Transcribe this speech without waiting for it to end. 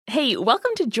Hey,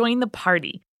 welcome to Join the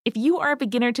Party. If you are a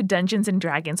beginner to Dungeons &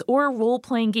 Dragons or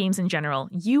role-playing games in general,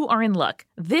 you are in luck.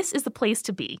 This is the place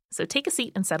to be, so take a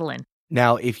seat and settle in.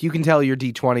 Now, if you can tell your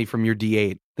D20 from your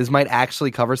D8, this might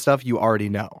actually cover stuff you already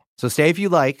know. So stay if you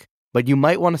like, but you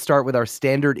might want to start with our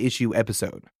standard issue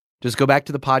episode. Just go back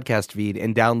to the podcast feed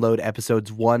and download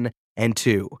episodes 1 and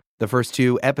 2, the first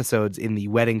 2 episodes in the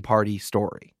wedding party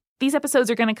story. These episodes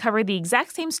are going to cover the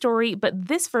exact same story, but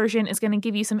this version is going to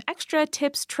give you some extra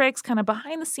tips, tricks, kind of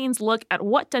behind-the-scenes look at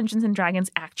what Dungeons &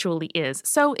 Dragons actually is.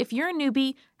 So if you're a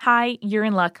newbie, hi, you're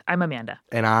in luck. I'm Amanda.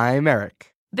 And I'm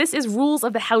Eric. This is Rules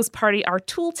of the House Party, our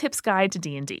tooltips guide to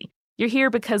D&D. You're here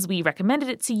because we recommended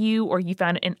it to you, or you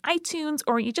found it in iTunes,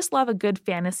 or you just love a good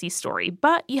fantasy story,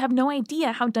 but you have no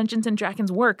idea how Dungeons &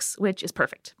 Dragons works, which is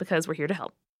perfect, because we're here to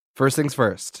help. First things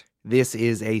first, this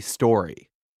is a story.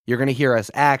 You're going to hear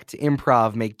us act,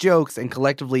 improv, make jokes, and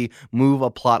collectively move a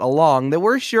plot along that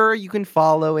we're sure you can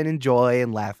follow and enjoy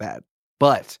and laugh at.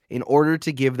 But in order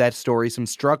to give that story some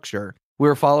structure,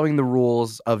 we're following the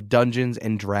rules of Dungeons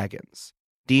 & Dragons.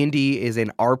 D&D is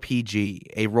an RPG,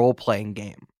 a role-playing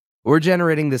game. We're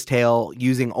generating this tale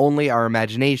using only our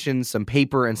imagination, some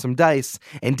paper, and some dice,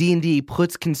 and D&D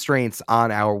puts constraints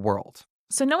on our world.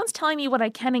 So no one's telling me what I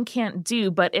can and can't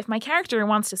do, but if my character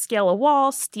wants to scale a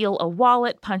wall, steal a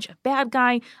wallet, punch a bad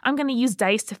guy, I'm going to use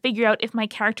dice to figure out if my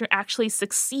character actually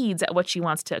succeeds at what she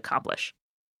wants to accomplish.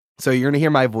 So you're going to hear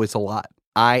my voice a lot.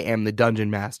 I am the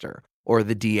Dungeon Master, or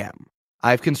the DM.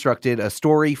 I've constructed a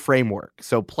story framework,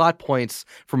 so plot points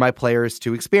for my players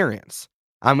to experience.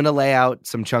 I'm going to lay out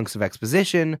some chunks of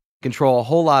exposition, control a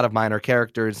whole lot of minor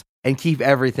characters, and keep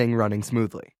everything running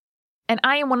smoothly. And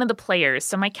I am one of the players,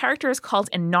 so my character is called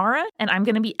Inara, and I'm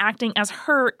going to be acting as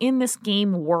her in this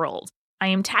game world. I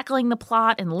am tackling the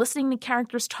plot and listening to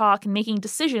characters talk and making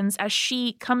decisions as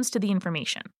she comes to the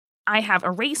information. I have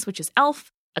a race, which is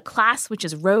elf, a class, which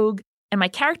is rogue, and my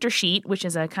character sheet, which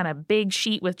is a kind of big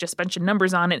sheet with just a bunch of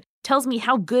numbers on it, tells me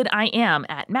how good I am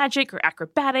at magic or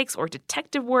acrobatics or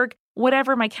detective work,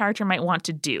 whatever my character might want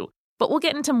to do. But we'll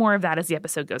get into more of that as the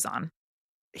episode goes on.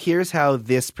 Here's how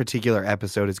this particular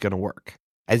episode is going to work.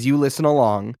 As you listen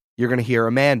along, you're going to hear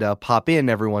Amanda pop in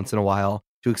every once in a while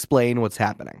to explain what's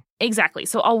happening. Exactly.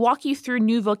 So I'll walk you through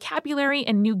new vocabulary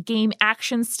and new game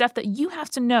action stuff that you have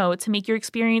to know to make your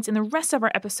experience in the rest of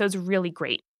our episodes really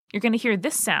great. You're going to hear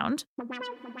this sound,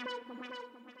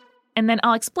 and then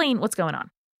I'll explain what's going on.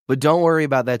 But don't worry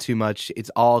about that too much.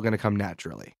 It's all going to come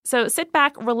naturally. So sit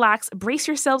back, relax, brace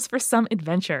yourselves for some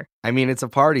adventure. I mean, it's a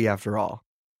party after all.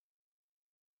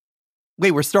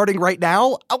 Wait, we're starting right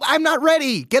now? Oh, I'm not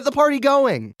ready! Get the party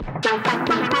going!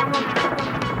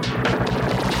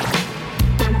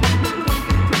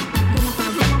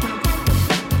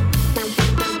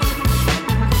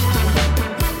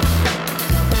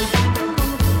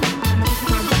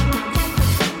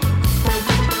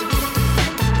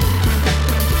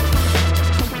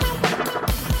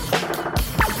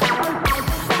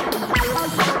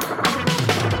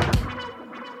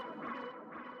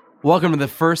 Welcome to the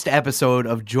first episode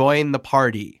of Join the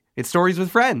Party. It's Stories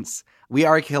with Friends. We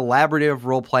are a collaborative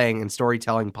role-playing and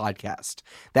storytelling podcast.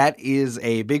 That is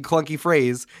a big clunky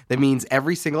phrase that means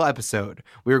every single episode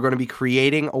we are going to be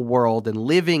creating a world and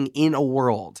living in a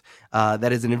world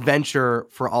that is an adventure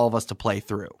for all of us to play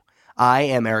through. I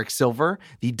am Eric Silver,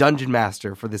 the Dungeon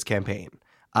Master for this campaign.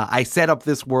 I set up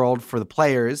this world for the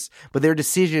players, but their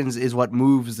decisions is what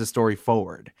moves the story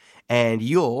forward. And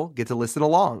you'll get to listen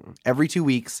along every 2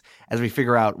 weeks as we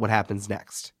figure out what happens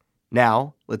next.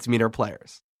 Now, let's meet our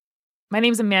players. My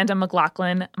name's Amanda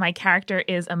McLaughlin. My character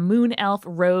is a moon elf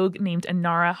rogue named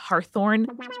Inara Harthorn.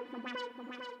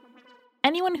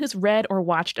 Anyone who's read or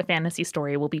watched a fantasy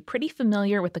story will be pretty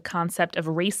familiar with the concept of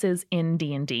races in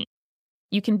D&D.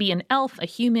 You can be an elf, a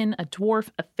human, a dwarf,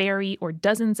 a fairy, or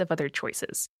dozens of other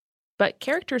choices. But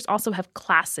characters also have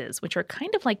classes, which are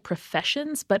kind of like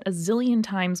professions, but a zillion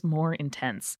times more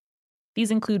intense.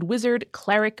 These include wizard,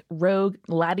 cleric, rogue,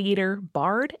 gladiator,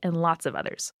 bard, and lots of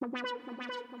others.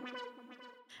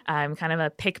 I'm kind of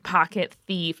a pickpocket,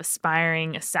 thief,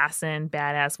 aspiring, assassin,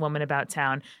 badass woman about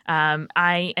town.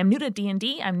 I am new to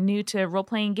D&D. I'm new to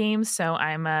role-playing games, so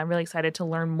I'm really excited to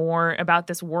learn more about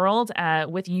this world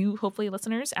with you, hopefully,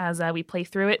 listeners, as we play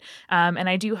through it. And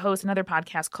I do host another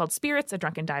podcast called Spirits, a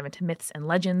drunken dive into myths and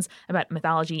legends about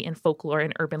mythology and folklore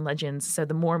and urban legends. So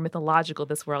the more mythological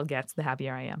this world gets, the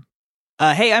happier I am.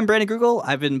 Hey, I'm Brandon Google.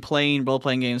 I've been playing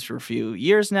role-playing games for a few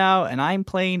years now, and I'm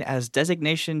playing as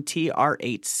designation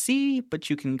TR8C,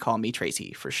 but you can call me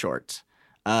Tracy for short.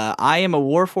 I am a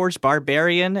Warforged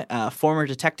barbarian, former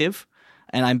detective,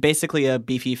 and I'm basically a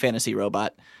beefy fantasy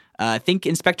robot. Think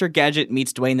Inspector Gadget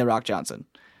meets Dwayne The Rock Johnson.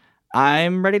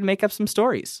 I'm ready to make up some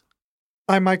stories.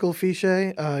 I'm Michael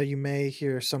Fichet. You may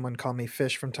hear someone call me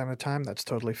Fish from time to time. That's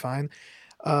totally fine.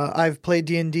 I've played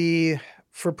D&D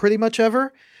for pretty much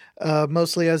ever,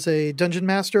 mostly as a dungeon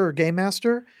master or game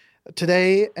master.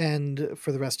 Today, and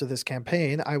for the rest of this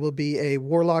campaign, I will be a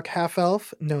warlock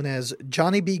half-elf known as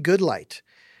Johnny B. Goodlight.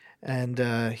 And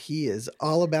he is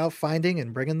all about finding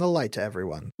and bringing the light to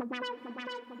everyone.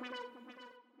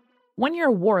 When you're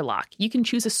a warlock, you can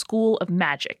choose a school of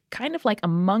magic, kind of like a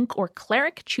monk or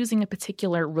cleric choosing a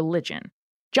particular religion.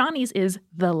 Johnny's is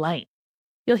the light.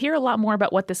 You'll hear a lot more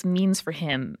about what this means for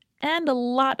him, and a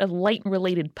lot of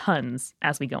light-related puns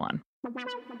as we go on.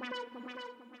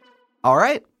 All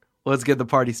right, let's get the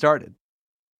party started.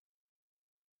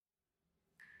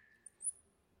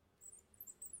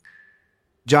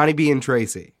 Johnny B and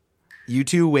Tracy, you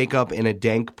two wake up in a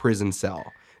dank prison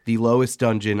cell, the lowest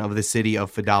dungeon of the city of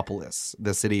Fidopolis,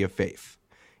 the city of faith.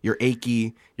 You're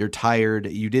achy, you're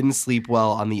tired, you didn't sleep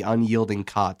well on the unyielding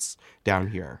cots down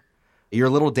here. You're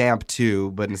a little damp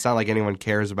too, but it's not like anyone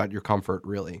cares about your comfort,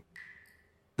 really.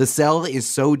 The cell is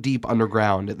so deep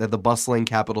underground that the bustling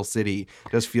capital city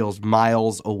just feels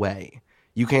miles away.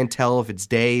 You can't tell if it's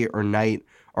day or night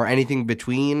or anything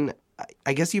between.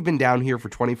 I guess you've been down here for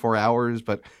 24 hours,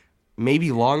 but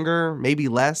maybe longer, maybe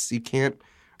less. You can't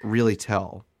really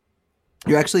tell.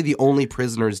 You're actually the only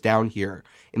prisoners down here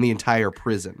in the entire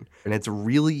prison, and it's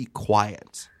really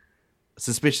quiet.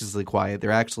 Suspiciously quiet.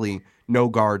 There are actually no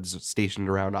guards stationed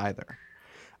around either.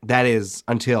 That is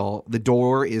until the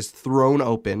door is thrown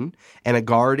open and a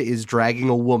guard is dragging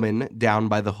a woman down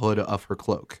by the hood of her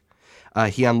cloak.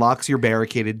 He unlocks your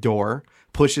barricaded door,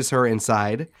 pushes her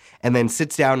inside, and then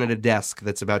sits down at a desk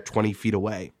that's about 20 feet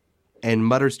away and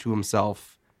mutters to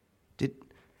himself,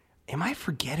 am I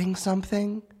forgetting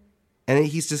something? And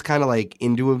he's just kind of like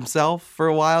into himself for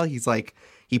a while. He's like,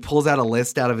 he pulls out a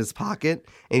list out of his pocket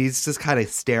and he's just kind of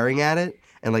staring at it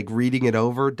and like reading it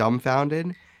over,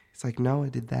 dumbfounded. He's like, no, I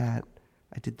did that.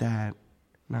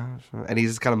 No. And he's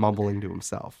just kind of mumbling to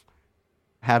himself.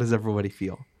 How does everybody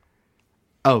feel?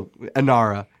 Oh,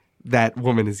 Inara, that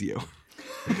woman is you.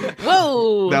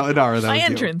 Whoa! No, Inara, that My was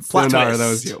entrance. you. Plot Inara, twist. that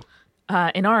was you.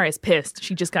 Inara is pissed.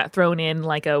 She just got thrown in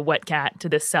like a wet cat to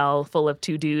this cell full of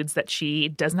two dudes that she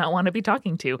does not want to be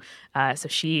talking to. So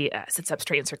she sits up,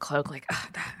 straightens her cloak, like,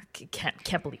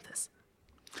 can't believe this.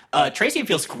 Tracy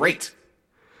feels great.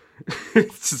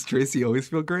 Does Tracy always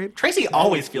feel great? Tracy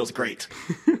always feels great.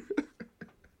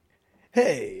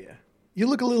 Hey, you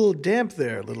look a little damp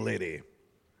there, little lady.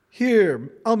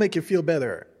 Here, I'll make you feel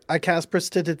better. I cast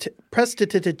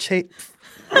prestidigitation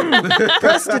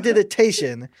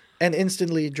and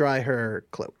instantly dry her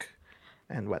cloak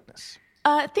and wetness.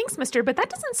 Thanks, mister, but that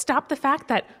doesn't stop the fact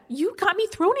that you got me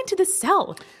thrown into the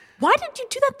cell. Why did you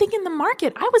do that thing in the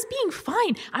market? I was being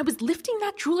fine. I was lifting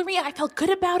that jewelry. I felt good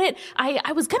about it.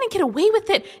 I was going to get away with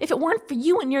it if it weren't for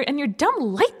you and your dumb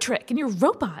light trick and your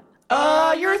robot.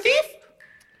 You're a thief?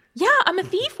 Yeah, I'm a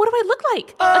thief. What do I look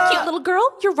like? A cute little girl?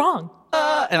 You're wrong.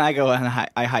 And I go and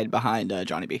I hide behind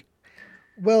Johnny B.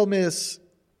 Well, miss,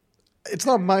 it's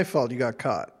not my fault you got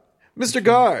caught. Mr.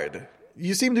 Guard,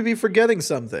 you seem to be forgetting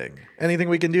something. Anything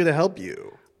we can do to help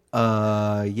you?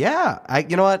 Yeah.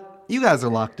 You know what? You guys are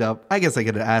locked up. I guess I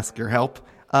could ask your help.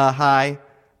 Hi.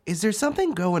 Is there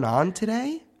something going on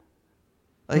today?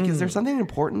 Like, is there something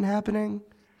important happening?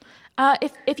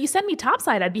 If you send me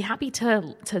topside, I'd be happy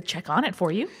to check on it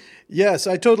for you. Yes,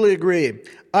 I totally agree.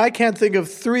 I can't think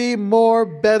of 3 more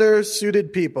better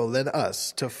suited people than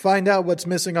us to find out what's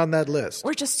missing on that list.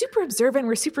 We're just super observant.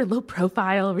 We're super low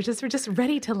profile. We're just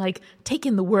ready to like take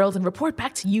in the world and report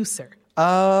back to you, sir.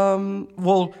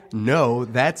 Well, no,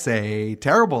 that's a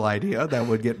terrible idea. That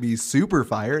would get me super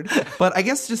fired. But I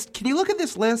guess just, can you look at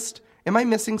this list? Am I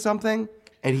missing something?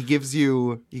 And he gives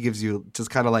you just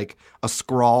kind of like a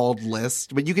scrawled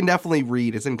list, but you can definitely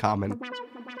read. It's in Common.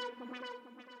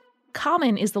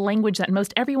 Common is the language that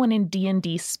most everyone in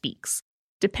D&D speaks.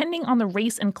 Depending on the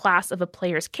race and class of a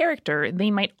player's character,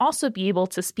 they might also be able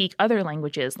to speak other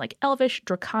languages like Elvish,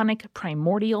 Draconic,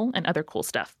 Primordial, and other cool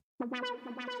stuff.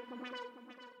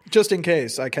 Just in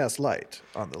case, I cast light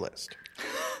on the list.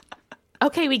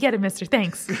 Okay, we get it, mister.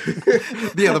 Thanks.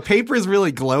 Yeah, the paper is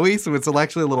really glowy, so it's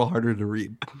actually a little harder to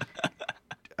read.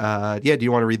 Do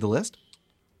you want to read the list?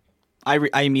 I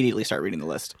immediately start reading the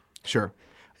list. Sure.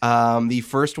 The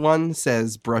first one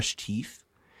says brush teeth.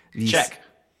 Check.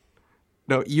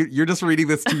 No, you're just reading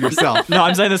this to yourself. No,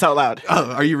 I'm saying this out loud.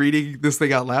 Oh, are you reading this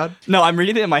thing out loud? No, I'm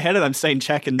reading it in my head and I'm saying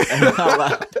check and out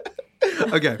loud.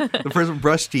 Okay. The first one,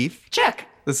 brush teeth. Check.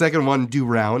 The second one, do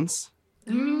rounds.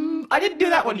 I didn't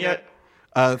do that one yet.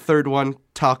 Third one,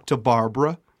 talk to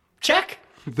Barbara. Check.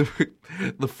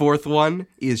 The fourth one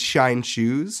is shine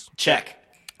shoes. Check.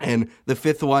 And the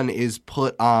fifth one is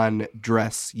put on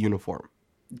dress uniform.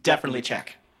 Definitely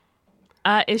check.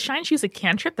 Is Shine Shoes a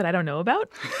cantrip that I don't know about?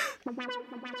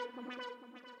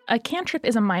 A cantrip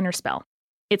is a minor spell.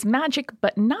 It's magic,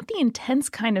 but not the intense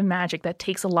kind of magic that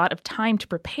takes a lot of time to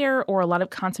prepare or a lot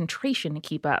of concentration to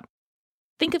keep up.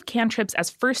 Think of cantrips as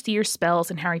first-year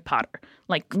spells in Harry Potter,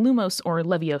 like Lumos or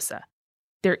Leviosa.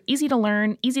 They're easy to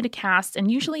learn, easy to cast, and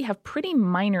usually have pretty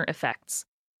minor effects.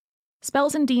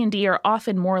 Spells in D&D are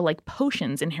often more like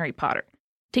potions in Harry Potter,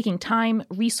 taking time,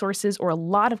 resources, or a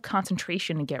lot of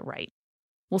concentration to get right.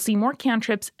 We'll see more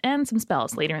cantrips and some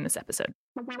spells later in this episode.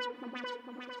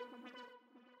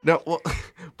 No, well,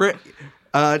 Brett,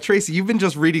 Tracy, you've been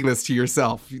just reading this to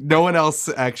yourself. No one else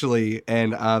actually,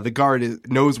 and the guard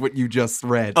knows what you just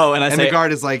read. Oh, and the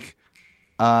guard is like,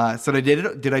 so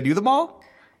did I do them all?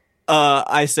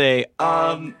 I say,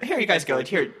 Here you guys go.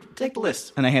 Here, take the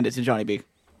list. and I hand it to Johnny B.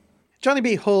 Johnny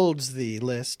B holds the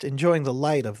list, enjoying the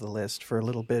light of the list for a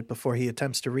little bit before he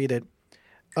attempts to read it.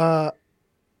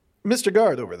 Mr.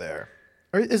 Guard over there,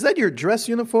 is that your dress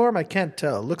uniform? I can't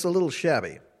tell. Looks a little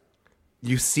shabby.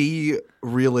 You see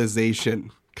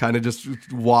realization kind of just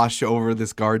wash over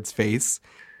this guard's face,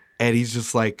 and he's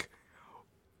just like,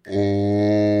 oh.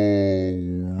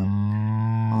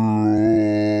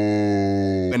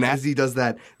 And as he does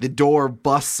that, the door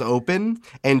busts open,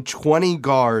 and 20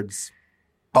 guards,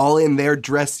 all in their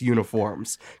dress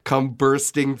uniforms, come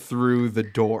bursting through the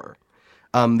door.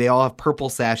 They all have purple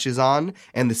sashes on,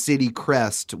 and the city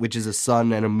crest, which is a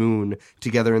sun and a moon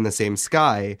together in the same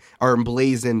sky, are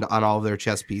emblazoned on all of their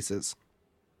chest pieces.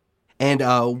 And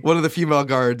one of the female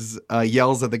guards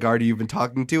yells at the guard you've been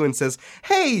talking to and says,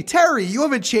 "Hey, Terry, you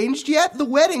haven't changed yet? The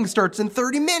wedding starts in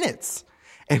 30 minutes.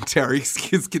 And Terry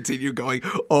is continue going,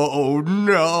 oh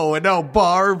no, and now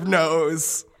Barb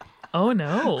knows. Oh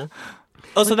no.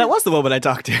 Oh, so that was the woman I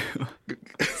talked to.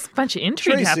 There's a bunch of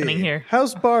intrigue Tracy, happening here.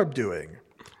 how's Barb doing?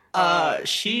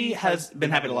 She has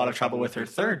been having a lot of trouble with her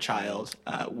third child,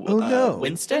 no.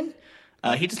 Winston.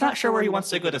 He's not sure where he wants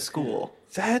to go to school.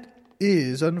 That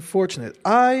is unfortunate.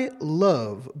 I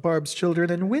love Barb's children,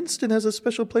 and Winston has a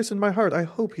special place in my heart. I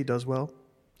hope he does well.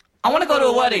 I want to go to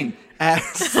a wedding.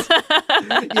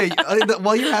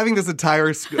 While you're having this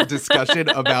entire discussion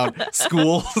about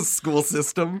school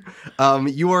system,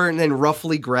 you are then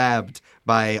roughly grabbed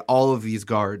by all of these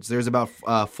guards. There's about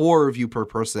 4 of you per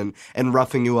person, and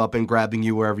roughing you up and grabbing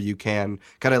you wherever you can.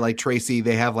 Kind of like Tracy,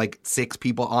 they have like 6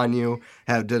 people on you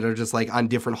that are just like on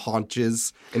different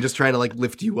haunches and just trying to like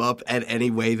lift you up at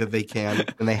any way that they can.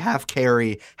 And they half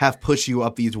carry, half push you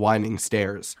up these winding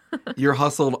stairs. You're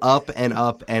hustled up and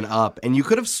up and up, and you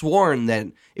could have sworn that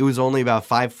it was only about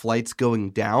 5 flights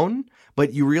going down,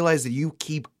 but you realize that you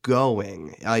keep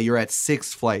going. You're at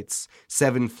 6 flights,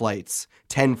 7 flights,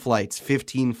 10 flights,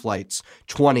 15 flights,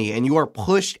 20, and you are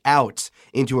pushed out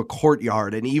into a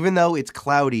courtyard. And even though it's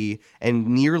cloudy and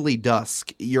nearly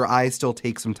dusk, your eyes still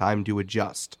take some time to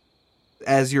adjust.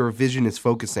 As your vision is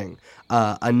focusing,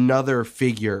 another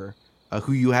figure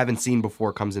who you haven't seen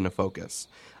before comes into focus.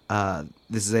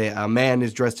 This is a man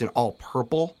is dressed in all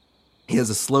purple. He has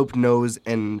a sloped nose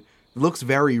and looks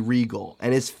very regal,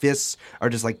 and his fists are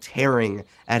just like tearing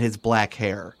at his black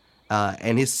hair.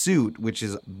 And his suit, which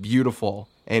is beautiful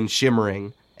and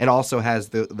shimmering, and also has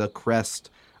the crest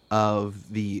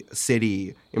of the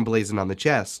city emblazoned on the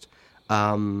chest.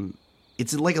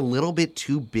 It's like a little bit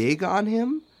too big on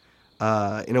him,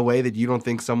 in a way that you don't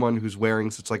think someone who's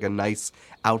wearing such like a nice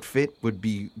outfit would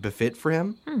be befit for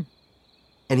him.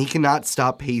 And he cannot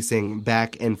stop pacing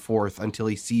back and forth until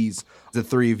he sees the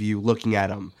 3 of you looking at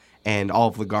him and all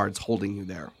of the guards holding you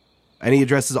there. And he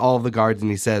addresses all of the guards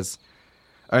and he says,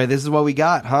 "All right, this is what we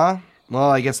got, huh? Well,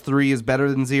 I guess 3 is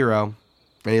better than 0.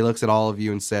 And he looks at all of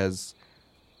you and says,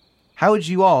 "How would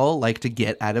you all like to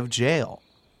get out of jail?"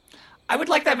 I would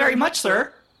like that very much,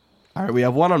 sir. All right, we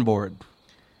have 1 on board.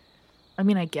 I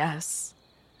mean, I guess.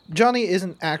 Johnny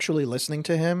isn't actually listening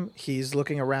to him. He's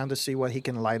looking around to see what he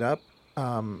can light up.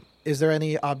 Is there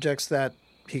any objects that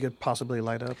he could possibly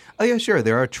light up? Oh, yeah, sure.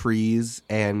 There are trees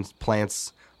and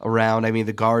plants around. I mean,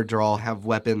 the guards all have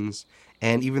weapons,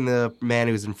 and even the man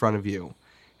who's in front of you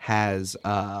has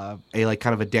a like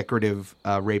kind of a decorative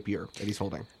rapier that he's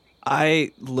holding.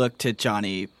 I look to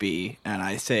Johnny B and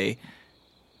I say,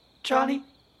 Johnny,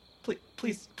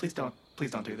 please don't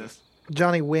do this.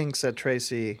 Johnny winks at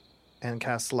Tracy and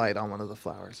casts light on one of the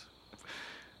flowers.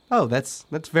 Oh, that's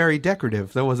very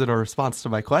decorative. That wasn't a response to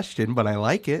my question, but I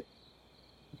like it.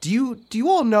 Do you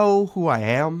all know who I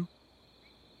am?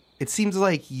 It seems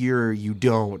like you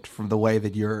don't from the way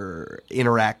that you're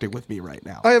interacting with me right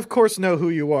now. I, of course, know who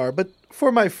you are, but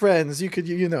for my friends, you could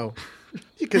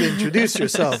introduce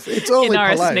yourself. It's only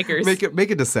Inara polite. snickers.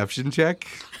 Make a deception check.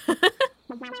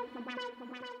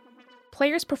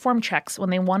 Players perform checks when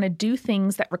they want to do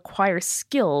things that require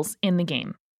skills in the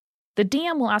game. The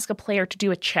DM will ask a player to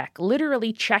do a check,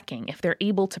 literally checking if they're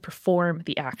able to perform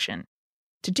the action.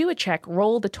 To do a check,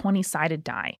 roll the 20-sided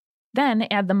die. Then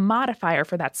add the modifier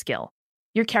for that skill.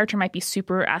 Your character might be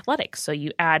super athletic, so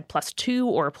you add +2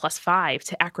 or +5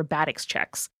 to acrobatics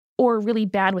checks, or really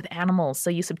bad with animals, so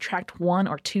you subtract 1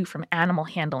 or 2 from animal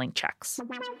handling checks.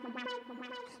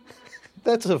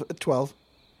 That's a 12.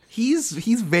 He's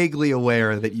vaguely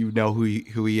aware that you know who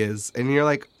he is, and you're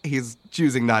like, he's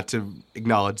choosing not to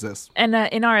acknowledge this. And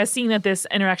Inara, seeing that this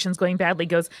interaction's going badly,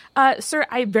 goes, Sir,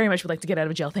 I very much would like to get out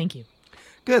of jail, thank you.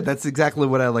 Good, that's exactly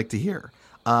what I like to hear.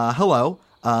 Hello.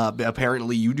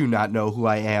 Apparently you do not know who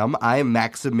I am. I am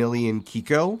Maximilian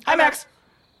Kiko. Hi, Max.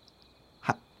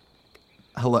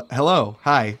 Hello.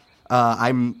 Hi.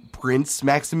 I'm Prince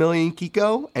Maximilian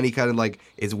Kiko, and he kind of like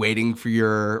is waiting for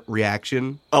your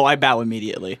reaction. Oh, I bow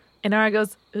immediately. Inara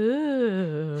goes,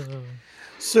 ooh.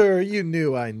 Sir, you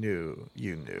knew I knew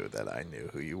that I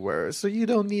knew who you were, so you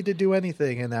don't need to do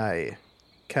anything, and I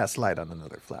cast light on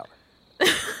another flower.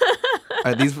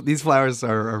 These flowers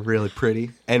are really pretty,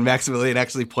 and Maximilian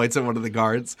actually points at one of the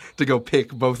guards to go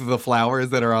pick both of the flowers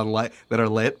that are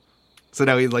lit. So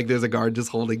now he's like, there's a guard just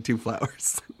holding 2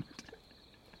 flowers.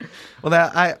 Well,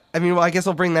 I guess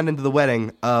I'll bring that into the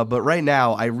wedding. But right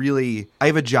now, I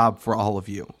have a job for all of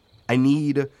you. I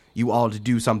need you all to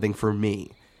do something for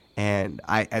me, and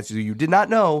as you did not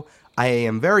know, I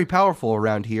am very powerful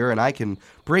around here, and I can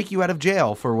break you out of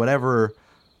jail for whatever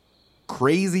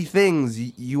crazy things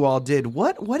you all did.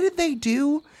 What did they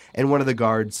do? And one of the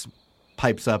guards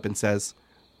pipes up and says,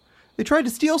 they tried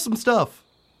to steal some stuff.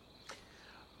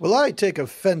 Well, I take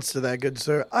offense to that, good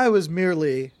sir. I was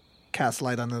merely, cast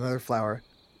light on another flower,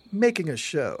 making a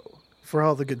show for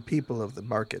all the good people of the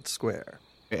market square.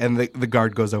 And the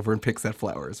guard goes over and picks that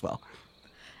flower as well.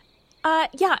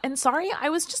 Yeah, and sorry, I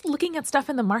was just looking at stuff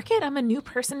in the market. I'm a new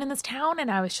person in this town,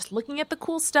 and I was just looking at the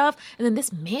cool stuff. And then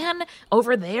this man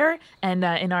over there, and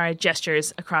Inara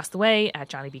gestures across the way at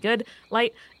Johnny Be Good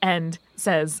Light, and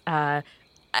says, I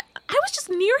was just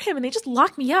near him, and they just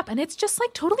locked me up, and it's just,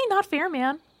 like, totally not fair,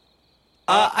 man.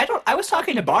 I was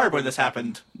talking to Barb when this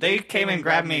happened. They came and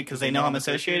grabbed me because they know I'm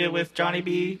associated with Johnny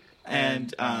B,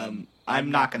 and I'm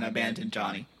not going to abandon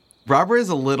Johnny. Barbara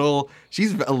is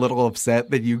she's a little upset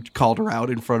that you called her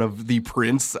out in front of the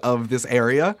prince of this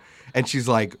area, and she's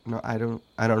like, "No, I don't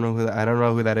know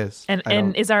who that is."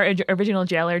 And is our original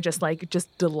jailer just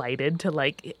delighted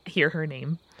to hear her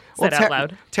name said out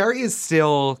loud? Terry is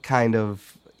still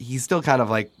he's still kind of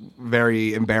like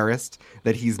very embarrassed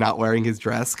that he's not wearing his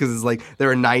dress because it's like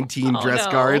there are 19 dress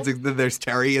guards, and then there's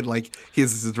Terry in like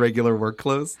his regular work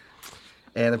clothes.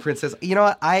 And the prince says, "You know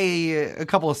what? A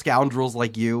couple of scoundrels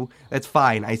like you, that's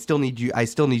fine. I still need you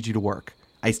to work.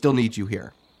 I still need you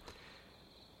here.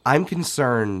 I'm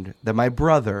concerned that my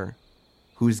brother,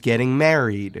 who's getting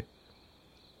married,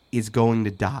 is going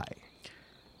to die."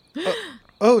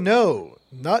 Oh no,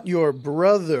 not your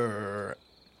brother.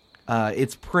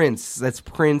 It's Prince. That's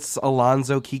Prince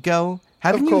Alonzo Kiko.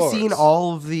 Haven't you seen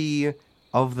all of the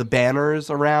banners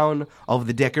around, all of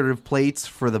the decorative plates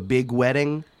for the big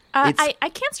wedding? I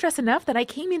can't stress enough that I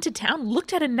came into town,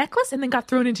 looked at a necklace, and then got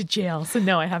thrown into jail. So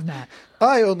no, I have not.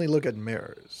 I only look at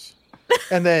mirrors.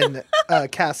 And then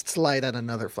casts light at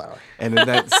another flower. And then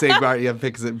that same guard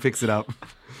picks it up.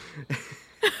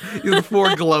 The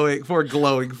four glowing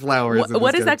flowers.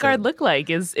 What does that guard look like?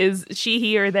 Is she,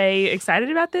 he, or they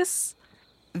excited about this?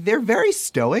 They're very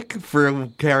stoic for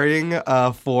carrying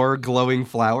 4 glowing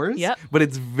flowers. Yep. But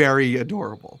it's very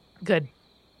adorable. Good.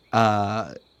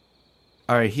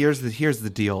 All right, here's the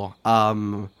deal.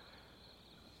 I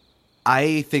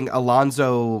think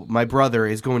Alonzo, my brother,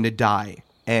 is going to die,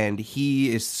 and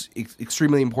he is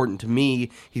extremely important to me.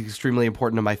 He's extremely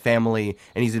important to my family,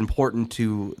 and he's important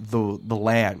to the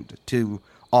land, to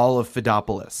all of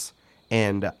Fidopolis.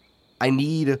 And I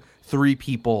need 3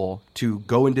 people to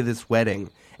go into this wedding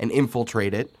and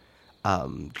infiltrate it.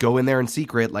 Go in there in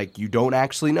secret, like you don't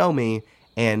actually know me,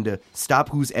 and stop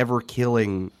who's ever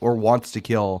killing or wants to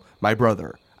kill my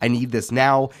brother. I need this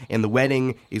now, and the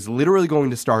wedding is literally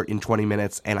going to start in 20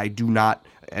 minutes, and I do not...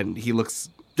 And he looks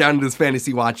down at his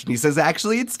fantasy watch, and he says,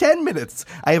 actually, it's 10 minutes.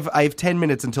 I have 10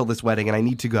 minutes until this wedding, and I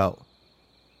need to go.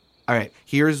 All right,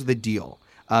 here's the deal.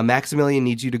 Maximilian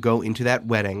needs you to go into that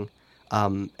wedding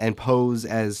and pose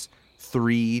as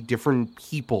 3 different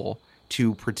people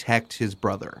to protect his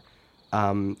brother.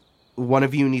 One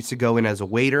of you needs to go in as a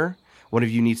waiter. One of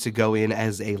you needs to go in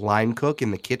as a line cook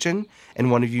in the kitchen.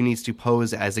 And one of you needs to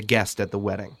pose as a guest at the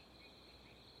wedding.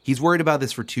 He's worried about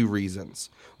this for two reasons.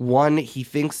 One, he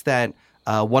thinks that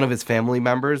one of his family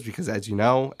members, because as you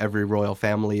know, every royal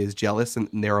family is jealous in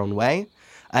their own way,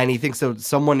 and he thinks that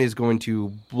someone is going to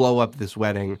blow up this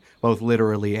wedding, both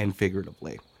literally and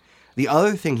figuratively. The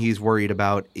other thing he's worried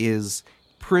about is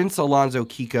Prince Alonso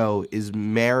Kiko is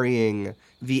marrying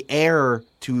the heir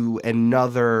to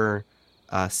another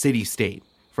city-state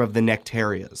from the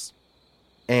Nectarias.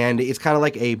 And it's kind of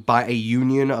like a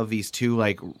union of these two,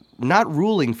 like, not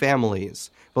ruling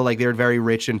families, but like they're very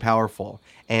rich and powerful.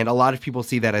 And a lot of people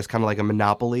see that as kind of like a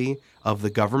monopoly of the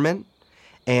government.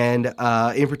 And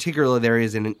in particular, there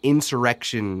is an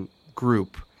insurrection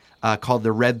group called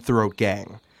the Red Throat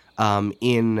Gang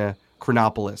in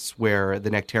Chronopolis, where the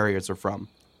Nectarians are from.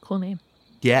 Cool name.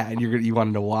 Yeah, and you want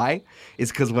to know why?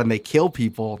 It's because when they kill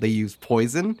people, they use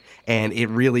poison, and it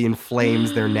really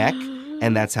inflames their neck,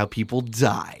 and that's how people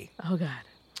die. Oh,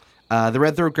 God. The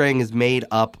Red Throat Gang is made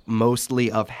up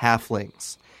mostly of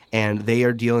halflings, and they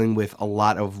are dealing with a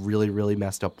lot of really, really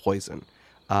messed up poison.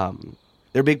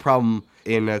 Their big problem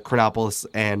in Chronopolis,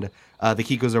 and the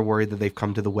Kikos are worried that they've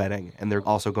come to the wedding, and they're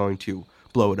also going to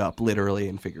blow it up, literally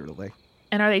and figuratively.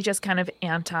 And are they just kind of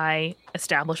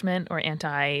anti-establishment or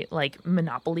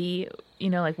monopoly?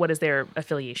 What is their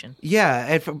affiliation?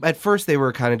 Yeah, at first they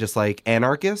were kind of just like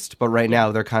anarchist, but right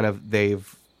now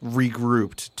they've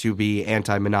regrouped to be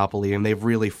anti-monopoly, and they've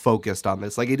really focused on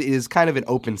this. Like, it is kind of an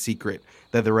open secret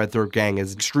that the Red Throat Gang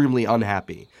is extremely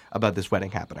unhappy about this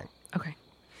wedding happening. Okay.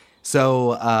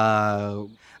 So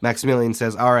Maximilian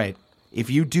says, all right, if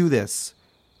you do this,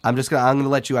 I'm gonna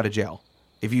let you out of jail.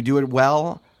 If you do it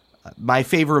well, my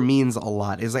favor means a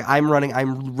lot. It's like I'm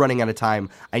running out of time.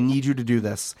 I need you to do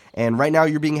this. And right now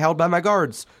you're being held by my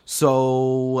guards.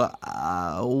 So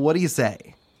what do you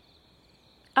say?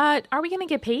 Are we going to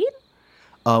get paid?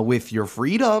 With your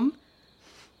freedom.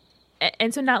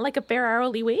 And so not like a fair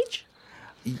hourly wage?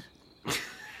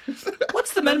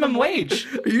 What's the minimum wage?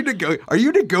 Are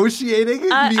you negotiating me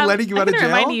letting you out of jail? I'm going to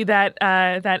remind you that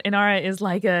Inara is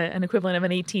like an equivalent of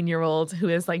an 18-year-old who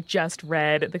has like just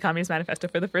read the Communist Manifesto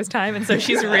for the first time, and so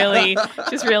she's really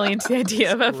into the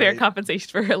idea of a fair compensation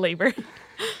for her labor.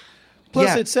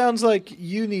 Plus, It sounds like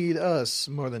you need us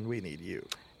more than we need you.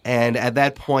 And at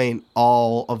that point,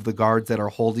 all of the guards that are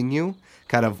holding you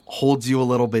kind of holds you a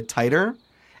little bit tighter,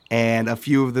 and a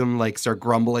few of them like start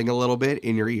grumbling a little bit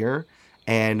in your ear.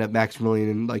 And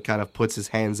Maximilian like kind of puts his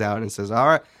hands out and says, all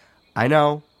right, I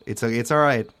know. It's all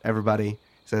right, everybody. He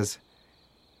says,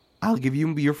 I'll give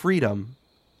you your freedom,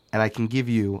 and I can give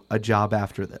you a job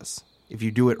after this if you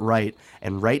do it right.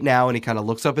 And right now, and he kind of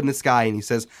looks up in the sky and he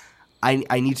says,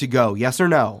 I need to go. Yes or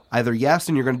no? Either yes,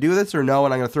 and you're going to do this, or no,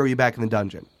 and I'm going to throw you back in the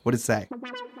dungeon. What does it say?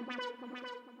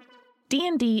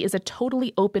 D&D is a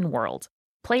totally open world.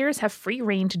 Players have free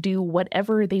reign to do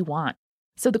whatever they want.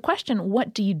 So the question,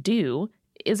 what do you do,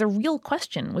 is a real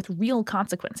question with real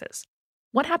consequences.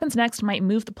 What happens next might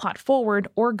move the plot forward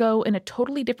or go in a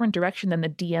totally different direction than the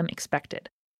DM expected.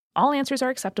 All answers are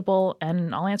acceptable,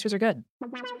 and all answers are good.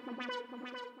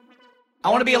 I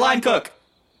want to be a line cook.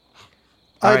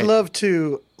 I'd love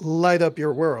to light up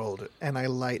your world, and I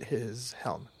light his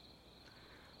helm.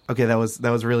 Okay, that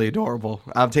was really adorable.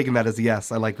 I'm taking that as a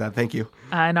yes. I like that. Thank you.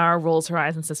 Inara rolls her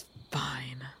eyes and says,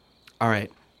 fine. All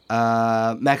right.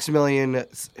 Maximilian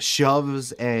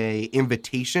shoves a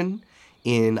invitation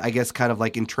in, I guess, kind of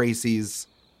like in Tracy's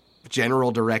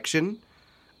general direction,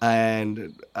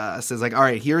 and says like, all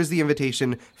right, here's the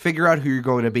invitation. Figure out who you're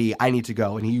going to be. I need to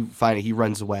go. And he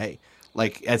runs away,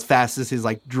 like as fast as his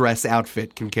like dress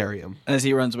outfit can carry him. As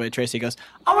he runs away, Tracy goes,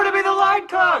 I want to be the line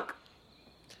cook.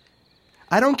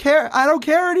 I don't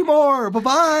care anymore.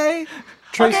 Bye-bye.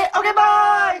 Tracy, Okay,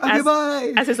 bye. Okay,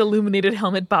 bye. As his illuminated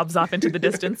helmet bobs off into the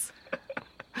distance.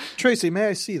 Tracy, may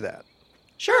I see that?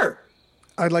 Sure.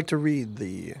 I'd like to read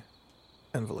the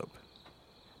envelope.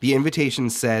 The invitation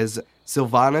says,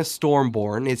 Sylvana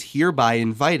Stormborn is hereby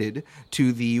invited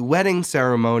to the wedding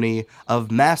ceremony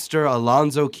of Master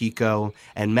Alonso Kiko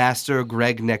and Master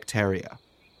Greg Nectaria.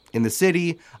 In the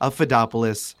city of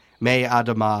Fidopolis, may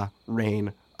Adama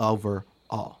reign over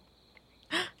all.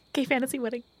 Gay fantasy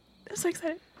wedding. I'm so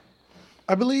excited.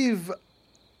 I believe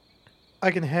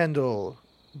I can handle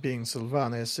being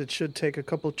Sylvanas. It should take a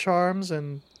couple charms,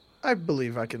 and I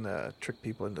believe I can trick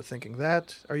people into thinking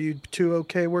that. Are you two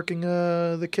okay working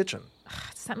the kitchen?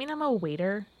 Does that mean I'm a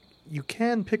waiter? You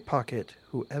can pickpocket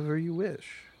whoever you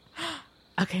wish.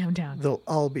 Okay, I'm down. They'll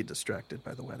all be distracted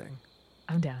by the wedding.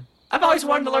 I'm down. I've always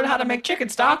wanted to learn how to make chicken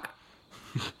stock.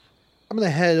 I'm going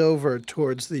to head over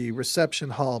towards the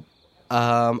reception hall.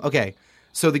 Okay.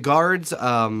 So the guards,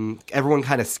 everyone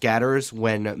kind of scatters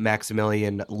when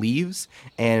Maximilian leaves,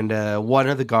 and one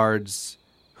of the guards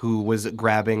who was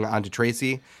grabbing onto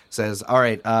Tracy says, all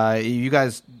right, you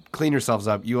guys clean yourselves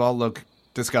up. You all look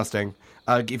disgusting.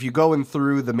 If you go in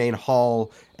through the main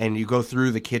hall and you go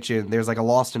through the kitchen, there's like a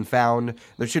lost and found.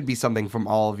 There should be something from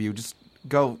all of you. Just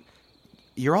go.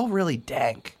 You're all really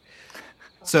dank.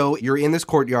 So you're in this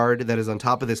courtyard that is on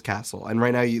top of this castle, and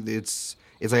right now it's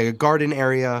like a garden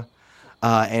area.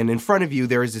 And in front of you,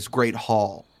 there is this great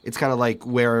hall. It's kind of like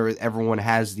where everyone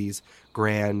has these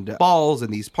grand balls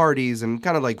and these parties and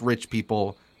kind of like rich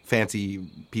people, fancy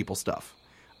people stuff.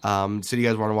 So do you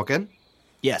guys want to walk in?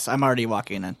 Yes, I'm already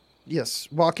walking in. Yes,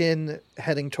 walk in,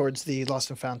 heading towards the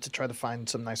lost and found to try to find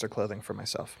some nicer clothing for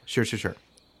myself. Sure.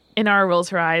 Inara rolls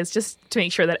her eyes just to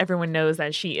make sure that everyone knows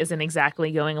that she isn't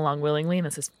exactly going along willingly, and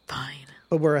this is fine.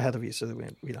 But we're ahead of you, so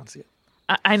that we don't see it.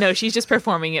 I know, she's just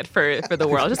performing it for the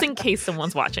world, just in case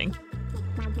someone's watching.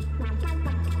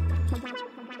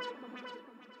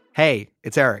 Hey,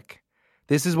 it's Eric.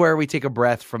 This is where we take a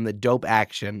breath from the dope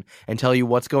action and tell you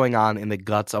what's going on in the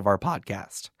guts of our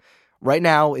podcast. Right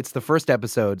now, it's the first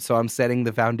episode, so I'm setting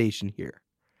the foundation here.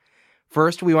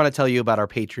 First, we want to tell you about our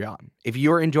Patreon. If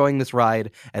you're enjoying this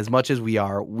ride as much as we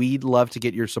are, we'd love to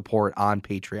get your support on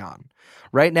Patreon.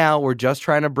 Right now, we're just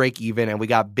trying to break even, and we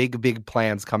got big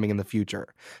plans coming in the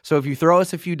future. So if you throw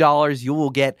us a few dollars, you will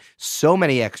get so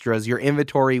many extras. Your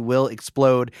inventory will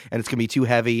explode, and it's going to be too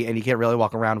heavy, and you can't really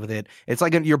walk around with it. It's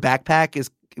like your backpack is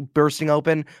bursting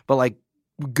open, but like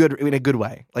good in a good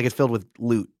way. Like it's filled with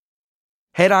loot.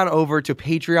 Head on over to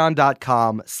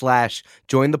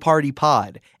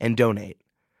patreon.com/jointhepartypod and donate.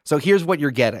 So here's what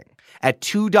you're getting. At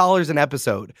 $2 an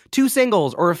episode, 2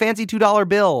 singles or a fancy $2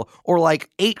 bill or like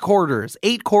 8 quarters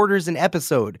an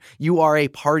episode, you are a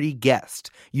party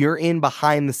guest. You're in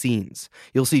behind the scenes.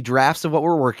 You'll see drafts of what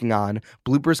we're working on,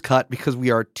 bloopers cut because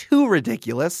we are too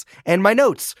ridiculous, and my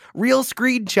notes, real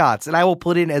screenshots, and I will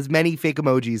put in as many fake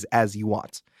emojis as you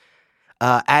want.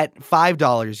 At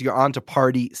 $5, you're on to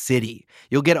Party City.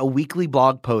 You'll get a weekly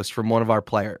blog post from one of our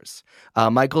players.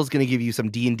 Michael's going to give you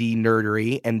some D&D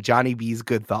nerdery and Johnny B's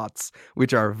good thoughts,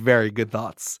 which are very good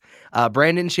thoughts.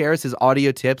 Brandon shares his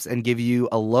audio tips and give you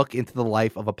a look into the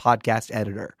life of a podcast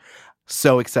editor.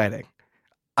 So exciting.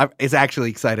 It's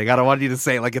actually exciting. I don't want you to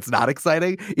say like it's not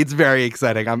exciting. It's very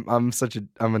exciting. I'm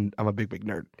a big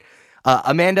nerd.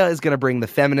 Amanda is going to bring the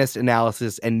feminist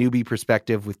analysis and newbie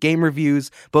perspective with game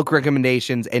reviews, book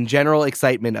recommendations, and general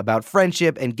excitement about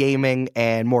friendship and gaming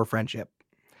and more friendship.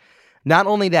 Not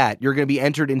only that, you're going to be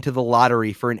entered into the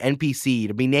lottery for an NPC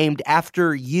to be named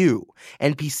after you.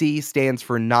 NPC stands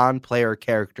for non-player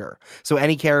character. So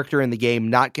any character in the game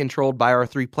not controlled by our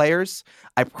 3 players,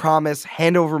 I promise,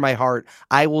 hand over my heart,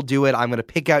 I will do it. I'm going to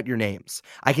pick out your names.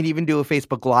 I can even do a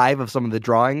Facebook Live of some of the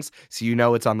drawings so you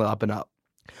know it's on the up and up.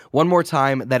 One more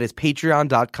time, that is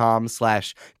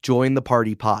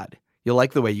patreon.com/jointhepartypod. You'll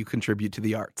like the way you contribute to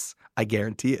the arts. I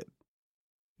guarantee it.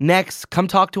 Next, come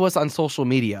talk to us on social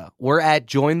media. We're at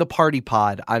Join the Party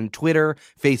Pod on Twitter,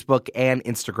 Facebook, and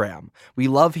Instagram. We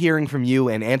love hearing from you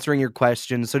and answering your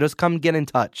questions, so just come get in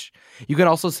touch. You can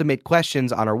also submit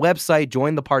questions on our website,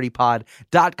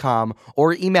 jointhepartypod.com,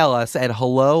 or email us at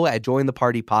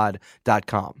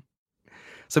hello@jointhepartypod.com.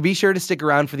 So be sure to stick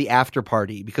around for the after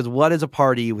party, because what is a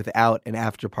party without an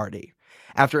after party?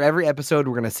 After every episode,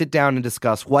 we're going to sit down and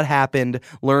discuss what happened,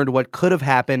 learn what could have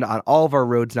happened on all of our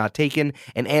roads not taken,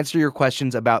 and answer your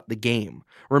questions about the game.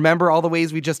 Remember all the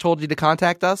ways we just told you to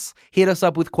contact us? Hit us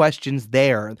up with questions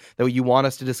there that you want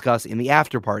us to discuss in the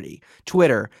after party.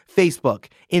 Twitter, Facebook,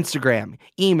 Instagram,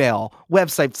 email,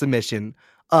 website submission,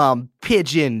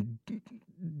 pigeon,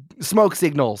 smoke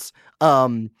signals,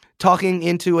 talking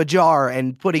into a jar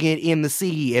and putting it in the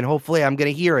sea, and hopefully I'm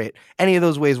going to hear it. Any of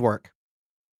those ways work.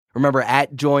 Remember,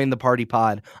 at Join the Party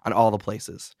Pod on all the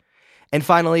places. And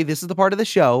finally, this is the part of the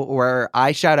show where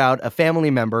I shout out a family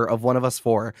member of one of us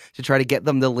 4 to try to get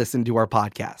them to listen to our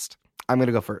podcast. I'm going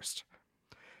to go first.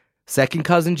 Second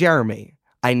cousin Jeremy,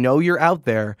 I know you're out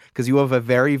there because you have a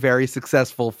very, very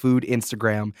successful food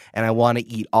Instagram, and I want to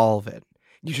eat all of it.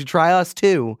 You should try us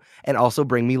too, and also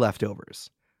bring me leftovers.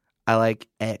 I like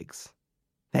eggs.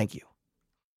 Thank you.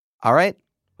 All right,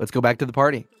 let's go back to the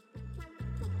party.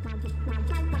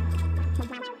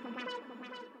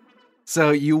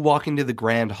 So you walk into the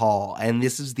grand hall, and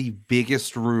this is the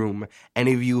biggest room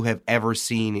any of you have ever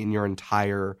seen in your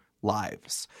entire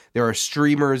lives. There are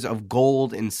streamers of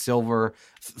gold and silver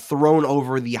thrown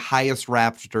over the highest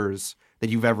rafters that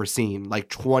you've ever seen, like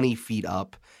 20 feet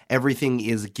up. Everything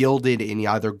is gilded in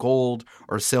either gold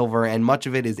or silver, and much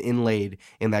of it is inlaid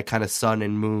in that kind of sun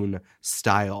and moon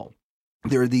style.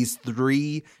 There are these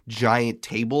 3 giant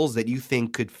tables that you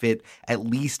think could fit at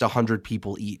least 100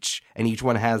 people each, and each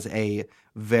one has a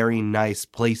very nice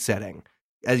place setting.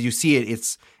 As you see it,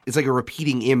 it's like a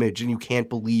repeating image, and you can't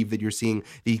believe that you're seeing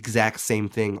the exact same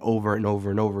thing over and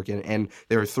over and over again, and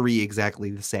there are 3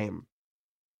 exactly the same.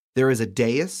 There is a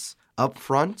dais up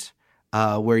front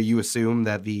where you assume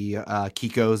that the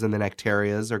Kikos and the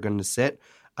Nectarias are going to sit.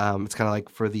 It's kind of like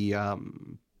for the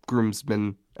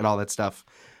groomsmen and all that stuff.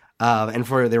 And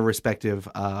for their respective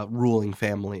ruling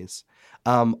families.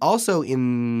 Also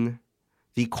in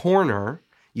the corner,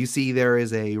 you see there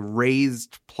is a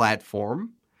raised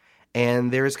platform,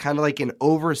 and there's kind of like an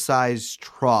oversized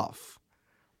trough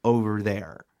over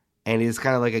there. And it's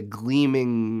kind of like a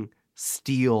gleaming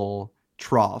steel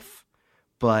trough,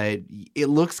 but it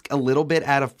looks a little bit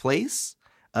out of place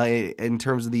in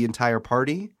terms of the entire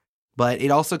party. But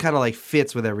it also kind of like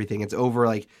fits with everything. It's over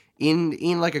like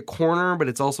in like a corner, but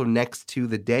it's also next to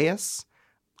the dais,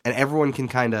 and everyone can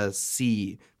kind of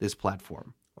see this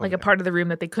platform. Like a part of the room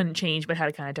that they couldn't change but had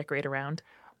to kind of decorate around.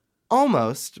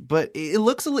 Almost, but it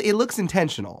looks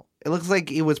intentional. It looks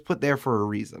like it was put there for a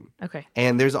reason. Okay.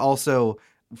 And there's also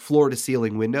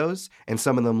floor-to-ceiling windows, and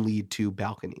some of them lead to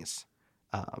balconies.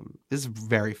 This is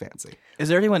very fancy. Is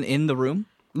there anyone in the room?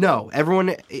 No,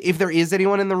 everyone. If there is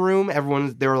anyone in the room,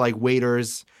 there are like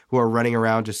waiters who are running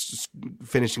around just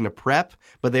finishing the prep,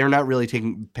 but they are not really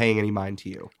paying any mind to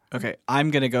you. Okay,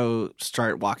 I'm going to go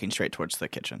start walking straight towards the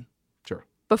kitchen. Sure.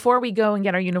 Before we go and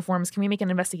get our uniforms, can we make an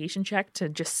investigation check to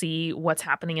just see what's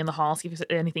happening in the hall, see if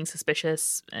there's anything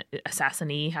suspicious,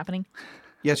 assassin-y happening?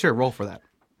 Yeah, sure. Roll for that.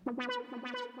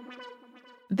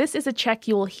 This is a check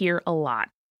you will hear a lot.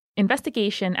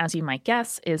 Investigation, as you might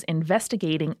guess, is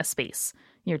investigating a space.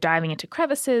 You're diving into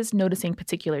crevices, noticing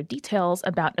particular details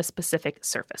about a specific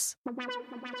surface.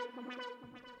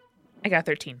 I got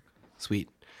 13. Sweet.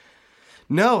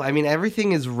 No, I mean,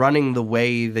 everything is running the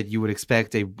way that you would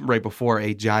expect right before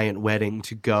a giant wedding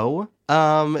to go.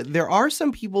 There are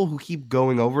some people who keep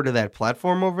going over to that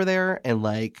platform over there and,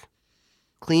 like,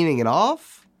 cleaning it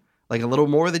off, like a little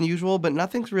more than usual, but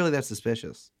nothing's really that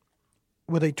suspicious.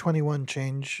 Would a 21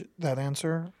 change that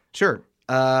answer? Sure.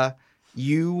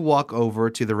 You walk over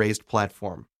to the raised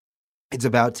platform. It's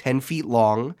about 10 feet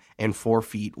long and 4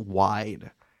 feet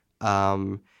wide.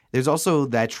 There's also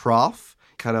that trough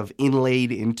kind of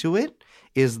inlaid into it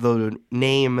is the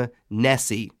name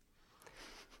Nessie.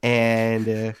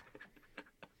 And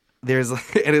there's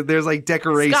like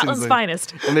decorations. Scotland's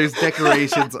finest. And there's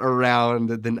decorations around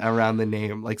the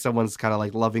name. Like someone's kind of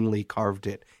like lovingly carved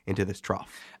it into this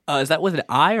trough. Is that with an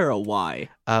I or a Y?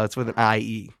 It's with an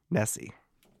I-E, Nessie.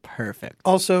 Perfect.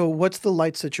 Also, what's the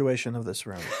light situation of this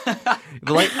room?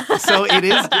 So it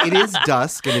is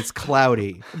dusk and it's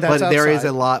cloudy, That's but there is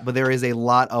outside. a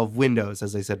lot of windows,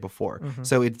 as I said before. Mm-hmm.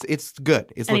 So it's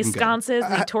good. It's Any looking good. sconces,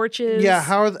 any torches? Yeah,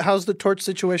 how's the torch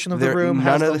situation of the There- room? none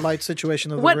How's of the the- light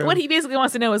situation of the What room? what he basically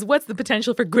wants to know is what's the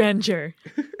potential for grandeur?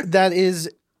 That is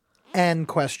an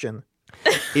question.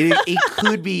 It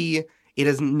could be.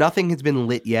 Nothing has been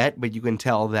lit yet, but you can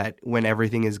tell that when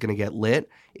everything is going to get lit,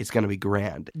 it's going to be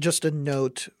grand. Just a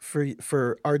note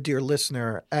for our dear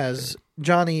listener, as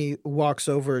Johnny walks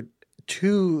over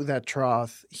to that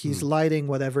trough, he's lighting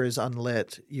whatever is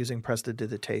unlit using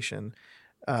prestidigitation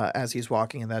as he's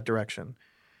walking in that direction.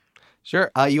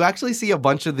 Sure. You actually see a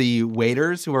bunch of the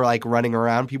waiters who are like running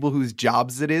around, people whose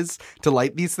jobs it is to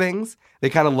light these things.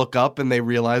 They kind of look up and they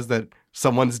realize that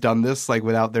someone's done this like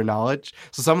without their knowledge.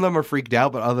 So some of them are freaked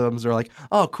out, but other ones are like,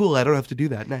 "Oh, cool! I don't have to do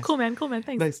that. Nice, Cool man,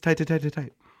 thanks. nice,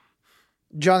 tight."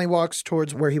 Johnny walks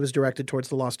towards where he was directed, towards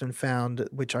the lost and found,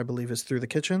 which I believe is through the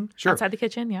kitchen. Sure. Outside the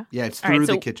kitchen, yeah. Yeah, it's All right, through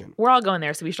so the kitchen. We're all going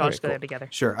there, so we should all Okay, just go cool. there together.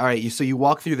 Sure. All right. So you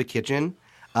walk through the kitchen.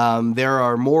 There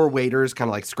are more waiters kind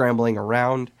of like scrambling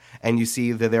around, and you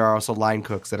see that there are also line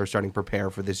cooks that are starting to prepare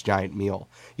for this giant meal.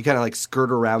 You kind of like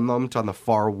skirt around them to on the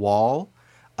far wall.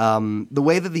 The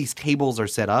way that these tables are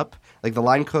set up, like the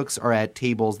line cooks are at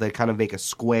tables that kind of make a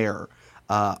square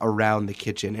around the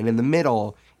kitchen, and in the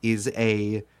middle is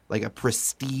a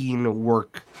pristine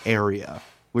work area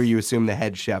where you assume the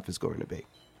head chef is going to be.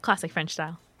 Classic French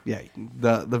style. Yeah,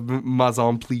 the mise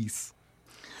en place.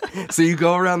 So you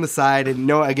go around the side, and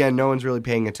no one's really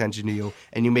paying attention to you,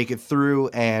 and you make it through,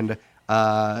 and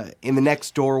in the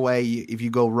next doorway, if you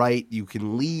go right, you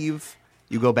can leave.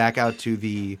 You go back out to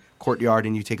the courtyard,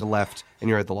 and you take a left, and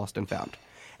you're at the Lost and Found.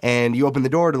 And you open the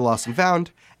door to the Lost and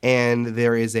Found, and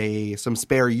there is some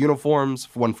spare uniforms,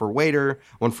 one for waiter,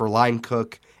 one for line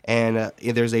cook, and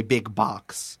there's a big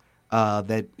box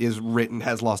that is written,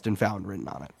 has Lost and Found written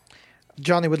on it.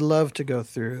 Johnny would love to go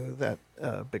through that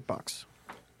big box.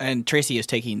 And Tracy is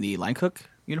taking the line cook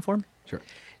uniform? Sure.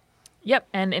 Yep,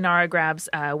 and Inara grabs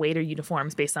waiter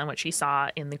uniforms based on what she saw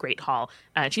in the Great Hall.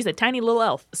 She's a tiny little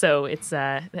elf, so it's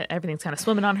everything's kind of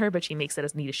swimming on her, but she makes it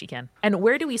as neat as she can. And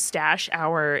where do we stash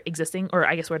our existing, or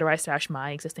I guess where do I stash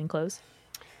my existing clothes?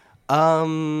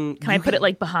 Can I put it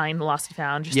like behind Lost and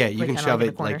Found? Just, Yeah, you like, can kinda shove in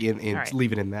it the corner? like in All right.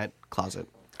 leave it in that closet.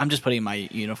 I'm just putting my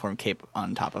uniform cape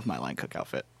on top of my line cook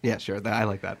outfit. Yeah, sure. I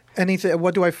like that. Anything?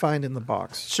 What do I find in the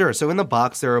box? Sure. So in the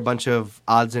box, there are a bunch of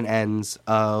odds and ends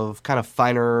of kind of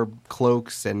finer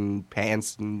cloaks and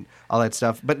pants and all that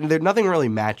stuff, but nothing really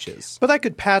matches. But I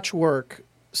could patchwork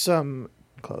some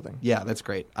clothing. Yeah, that's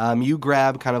great. You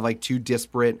grab kind of like two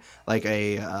disparate, like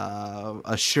a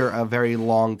shirt, a very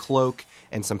long cloak,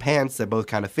 and some pants that both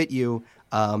kind of fit you,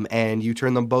 and you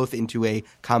turn them both into a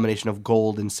combination of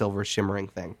gold and silver shimmering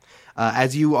thing.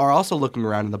 As you are also looking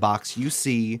around in the box, you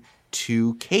see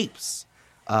two capes.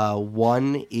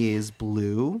 One is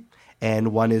blue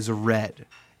and one is red,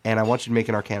 and I want you to make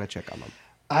an Arcana check on them.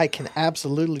 I can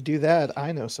absolutely do that.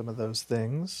 I know some of those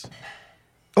things.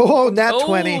 Oh, nat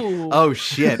 20. Ooh. Oh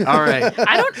shit! All right.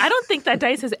 I don't think that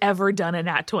dice has ever done a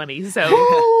nat 20, so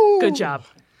good job.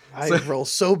 I roll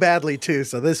so badly too,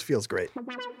 so this feels great.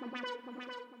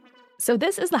 So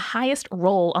this is the highest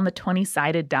roll on the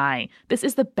 20-sided die. This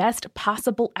is the best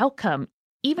possible outcome.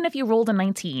 Even if you rolled a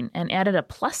 19 and added a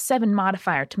 +7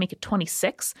 modifier to make it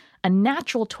 26, a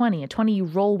natural 20, a 20 you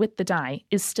roll with the die,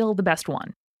 is still the best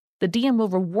one. The DM will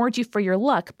reward you for your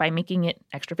luck by making it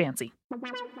extra fancy.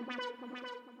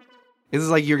 This is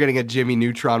like you're getting a Jimmy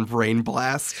Neutron brain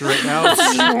blast right now.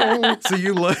 So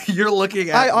you're looking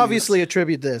at. I obviously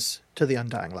attribute this to the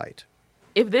Undying Light.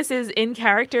 If this is in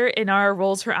character, Inara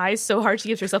rolls her eyes so hard she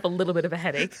gives herself a little bit of a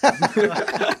headache.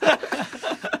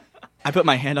 I put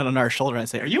my hand on Anara's shoulder and I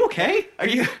say, "Are you okay? Are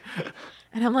you?"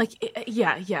 And I'm like,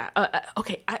 yeah.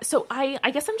 Okay, so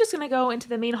I guess I'm just going to go into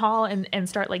the main hall and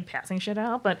start, like, passing shit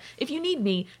out. But if you need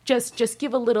me, just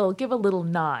give a little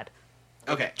nod.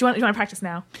 Okay. Do you want to practice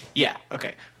now? Yeah.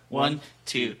 Okay. 1,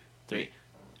 2, 3.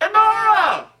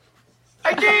 Inara!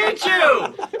 I need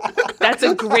you! That's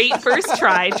a great first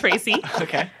try, Tracy.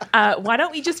 Okay. Why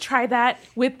don't we just try that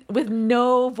with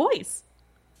no voice?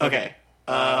 Okay.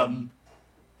 And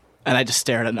I just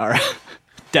stare at Anara,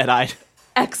 dead-eyed.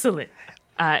 Excellent.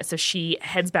 So she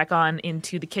heads back on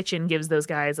into the kitchen, gives those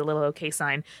guys a little okay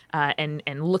sign,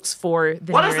 and looks for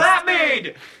the What does nearest... that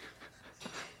mean?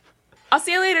 I'll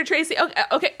see you later, Tracy.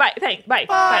 Okay, bye. Thanks. Bye.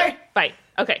 Bye. Bye.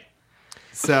 Okay.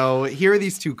 So here are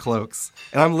these two cloaks,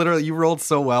 and you rolled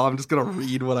so well. I'm just gonna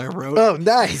read what I wrote. Oh,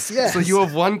 nice. Yes. So you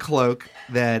have one cloak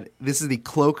this is the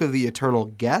cloak of the eternal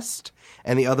guest,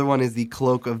 and the other one is the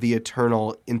cloak of the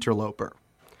eternal interloper.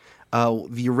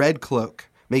 The red cloak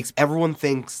makes everyone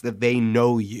thinks that they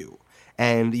know you,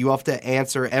 and you have to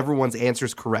answer everyone's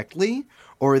answers correctly,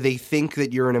 or they think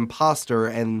that you're an imposter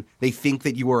and they think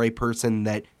that you are a person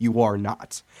that you are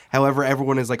not. However,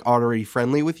 everyone is like already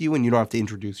friendly with you and you don't have to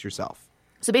introduce yourself.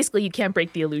 So basically, you can't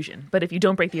break the illusion. But if you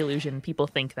don't break the illusion, people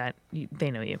think that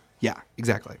they know you. Yeah,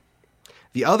 exactly.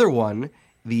 The other one,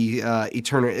 the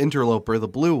eternal interloper, the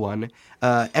blue one,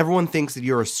 everyone thinks that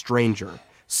you're a stranger.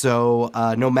 So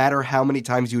no matter how many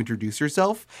times you introduce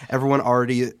yourself, everyone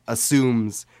already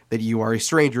assumes that you are a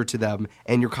stranger to them,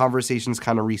 and your conversations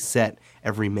kind of reset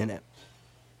every minute.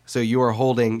 So you are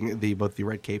holding both the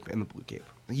red cape and the blue cape.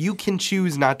 You can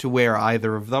choose not to wear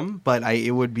either of them, but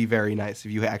it would be very nice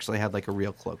if you actually had like a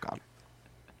real cloak on.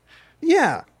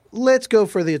 Yeah. Let's go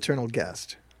for the Eternal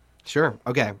Guest. Sure.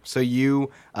 Okay. So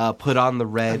you put on the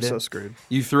red. I'm so screwed.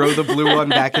 You throw the blue one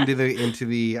back into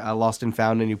the Lost and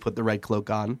Found, and you put the red cloak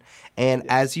on. And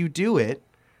as you do it,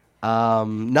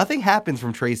 nothing happens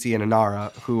from Tracy and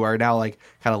Inara, who are now like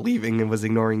kind of leaving and was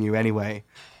ignoring you anyway.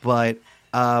 But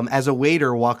as a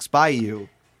waiter walks by you,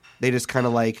 they just kind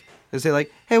of like they say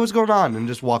like, "Hey, what's going on?" and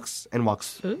just walks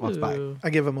by. Ooh. I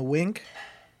give him a wink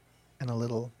and a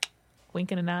little...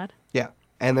 Wink and a nod. Yeah,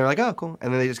 and they're like, "Oh, cool,"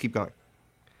 and then they just keep going.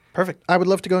 Perfect. I would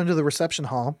love to go into the reception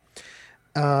hall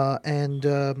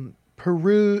and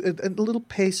peruse a little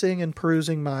pacing and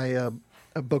perusing my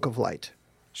Book of Light.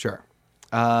 Sure.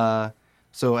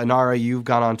 So Inara, you've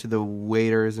gone on to the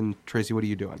waiters, and Tracy, what are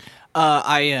you doing?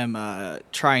 I am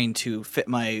trying to fit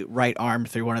my right arm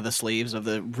through one of the sleeves of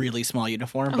the really small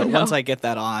uniform. But no. once I get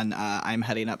that on, I'm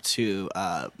heading up to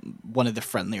one of the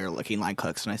friendlier-looking line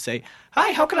cooks, and I say,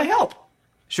 Hi, how can I help?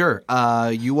 Sure.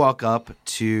 You walk up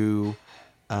to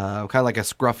kind of like a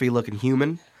scruffy-looking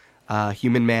human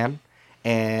man,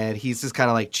 and he's just kind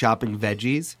of like chopping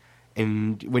veggies.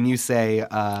 And when you say,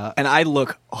 And I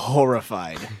look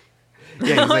horrified.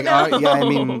 yeah, he's like, no. yeah, I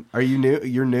mean, are you new?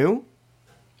 You're new?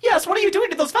 Yes, what are you doing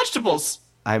to those vegetables?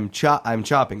 I'm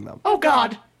chopping them. Oh,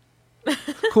 God.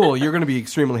 Cool, you're going to be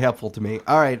extremely helpful to me.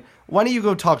 All right, why don't you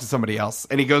go talk to somebody else?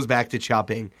 And he goes back to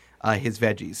chopping his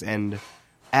veggies. And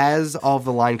as all of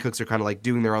the line cooks are kind of like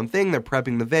doing their own thing, they're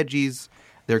prepping the veggies,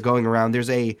 they're going around. There's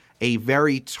a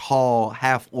very tall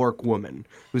half-orc woman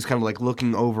who's kind of like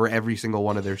looking over every single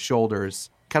one of their shoulders,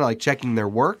 kind of like checking their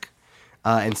work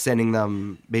and sending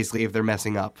them, basically, if they're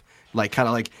messing up, like kind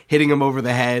of like hitting them over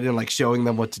the head and like showing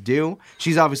them what to do.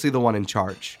 She's obviously the one in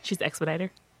charge. She's the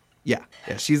expediter. Yeah,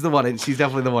 she's the one. She's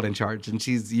definitely the one in charge, and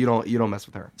you don't mess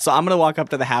with her. So I'm going to walk up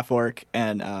to the half-orc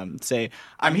and say,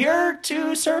 I'm here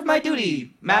to serve my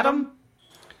duty, madam.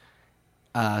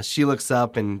 She looks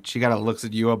up and she kind of looks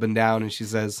at you up and down, and she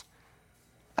says,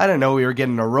 "I didn't know we were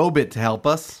getting a robot to help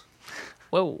us."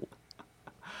 Whoa.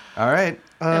 All right.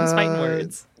 Them's fighting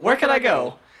words. Where can I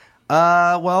go?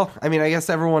 Well, I mean, I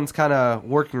guess everyone's kind of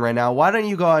working right now. Why don't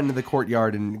you go out into the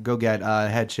courtyard and go get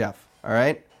head chef? All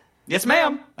right. Yes,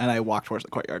 ma'am. and I walk towards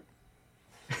the courtyard.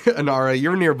 Inara,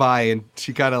 you're nearby, and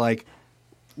she kind of like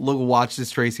watches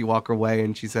Tracy walk away,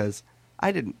 and she says,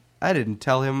 I didn't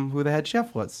tell him who the head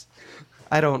chef was.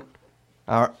 I don't.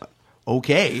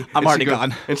 Okay, I'm already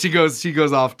gone. And she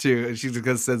goes off too. And she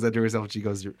just says that to herself. And she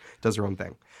goes, does her own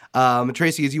thing.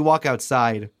 Tracy, as you walk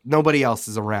outside, nobody else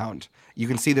is around. You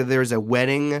can see that there's a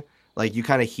wedding. Like you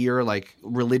kind of hear like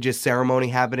religious ceremony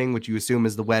happening, which you assume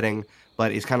is the wedding,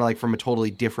 but it's kind of like from a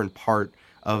totally different part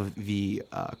of the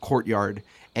courtyard.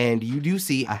 And you do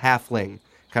see a halfling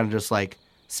kind of just like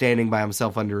standing by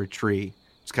himself under a tree,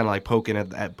 just kind of like poking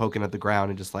at the ground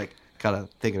and just like kind of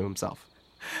thinking to himself.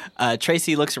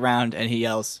 Tracy looks around and he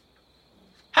yells,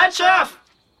 Head chef!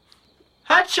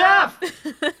 Head chef!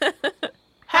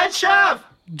 Head chef!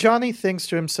 Johnny thinks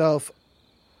to himself,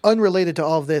 unrelated to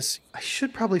all of this, I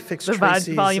should probably fix The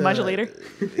Tracy's volume modulator?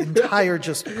 entire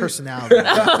just personality.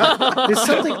 There's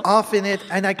something off in it,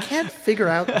 and I can't figure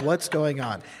out what's going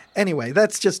on. Anyway,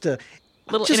 that's just a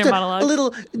Inner monologue. a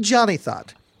little Johnny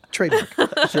thought. Trademark.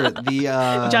 Sure.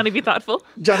 The Johnny, be thoughtful.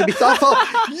 Johnny be thoughtful.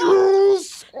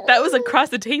 Yes! That was across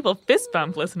the table fist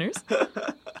bump, listeners.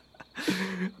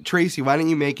 Tracy, why don't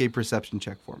you make a perception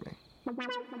check for me?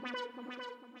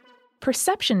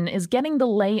 Perception is getting the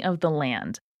lay of the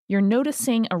land. You're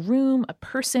noticing a room, a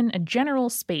person, a general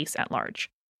space at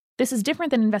large. This is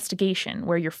different than investigation,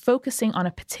 where you're focusing on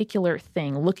a particular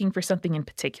thing, looking for something in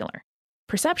particular.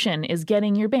 Perception is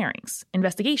getting your bearings.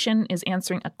 Investigation is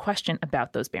answering a question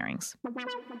about those bearings.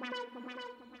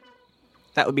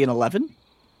 that would be an 11.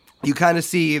 You kind of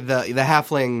see the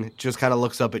halfling just kind of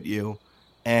looks up at you,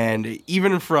 and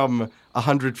even from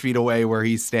 100 feet away where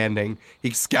he's standing,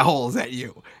 he scowls at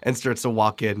you and starts to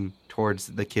walk in towards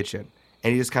the kitchen.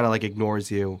 And he just kind of like ignores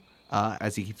you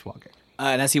as he keeps walking.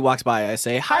 And as he walks by, I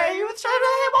say, "Hi, are you with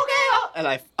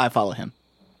and I follow him.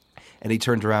 And he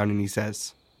turns around and he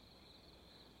says,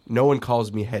 "No one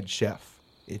calls me head chef.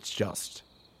 It's just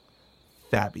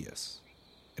Fabius."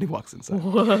 And he walks inside.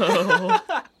 Whoa.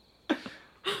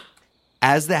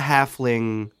 As the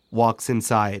halfling walks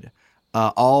inside,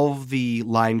 all of the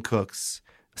line cooks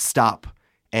stop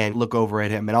and look over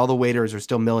at him, and all the waiters are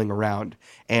still milling around.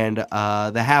 And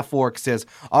the half-orc says,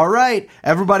 "All right,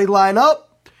 everybody line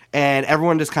up." And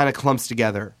everyone just kind of clumps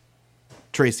together.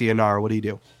 Tracy and Nara, what do you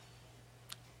do?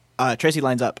 Tracy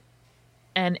lines up.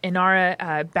 And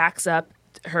Inara backs up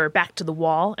her back to the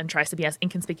wall and tries to be as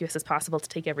inconspicuous as possible to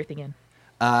take everything in.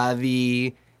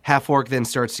 The half-orc then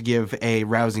starts to give a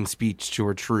rousing speech to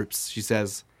her troops. She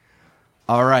says,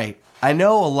 "All right, I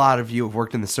know a lot of you have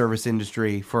worked in the service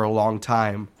industry for a long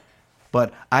time,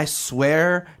 but I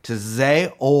swear to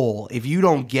Zay-Ol, if you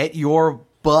don't get your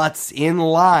butts in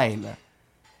line,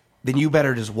 then you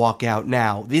better just walk out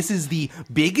now. This is the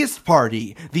biggest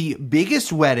party, the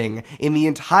biggest wedding in the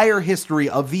entire history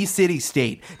of the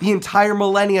city-state. The entire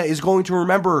millennia is going to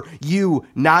remember you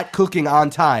not cooking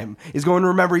on time, is going to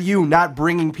remember you not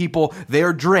bringing people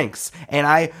their drinks. And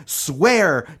I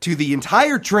swear to the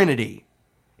entire Trinity,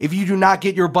 if you do not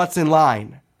get your butts in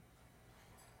line,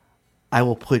 I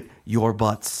will put your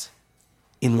butts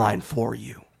in line for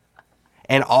you."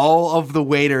 And all of the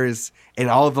waiters and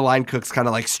all of the line cooks kind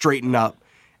of like straighten up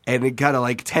and they kind of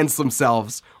like tense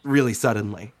themselves really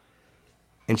suddenly.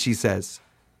 And she says,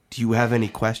 "Do you have any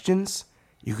questions?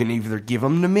 You can either give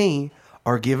them to me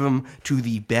or give them to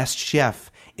the best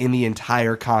chef in the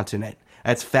entire continent."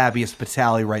 That's Fabius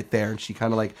Batali right there. And she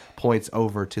kind of like points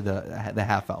over to the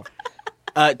half-elf.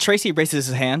 Tracy raises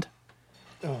his hand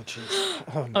Oh, jeez.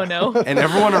 Oh, no. Oh no. And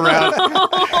everyone around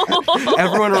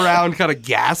kind of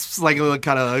gasps, like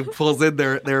kind of pulls in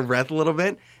their breath a little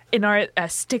bit. Inara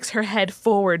sticks her head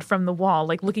forward from the wall,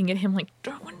 like looking at him like,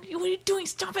 what are you doing?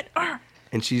 Stop it.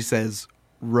 And she says,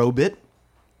 Robit.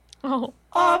 Oh.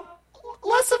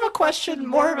 Less of a question,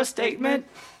 more of a statement.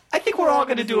 I think we're all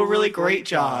going to do a really great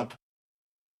job.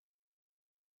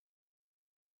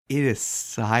 It is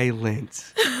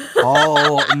silent.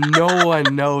 No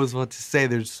one knows what to say.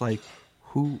 They're just like,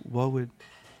 what would,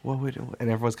 and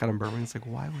everyone's kind of murmuring. It's like,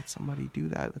 why would somebody do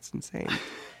that? That's insane.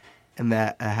 And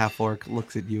that a half-orc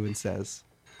looks at you and says,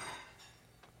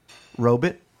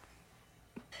 Robit,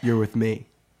 you're with me.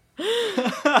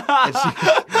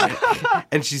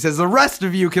 and she says, the rest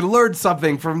of you can learn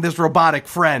something from this robotic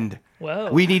friend.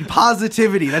 Whoa. We need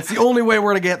positivity. That's the only way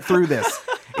we're going to get through this.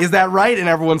 Is that right? And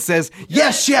everyone says,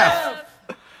 yes, chef.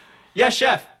 Yes,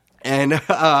 chef. And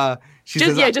she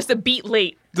says, just a beat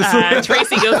late.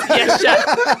 Tracy goes, yes,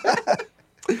 chef.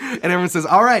 And everyone says,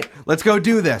 all right, let's go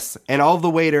do this. And all the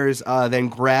waiters then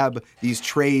grab these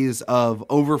trays of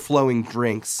overflowing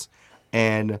drinks.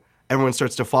 And everyone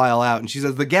starts to file out. And she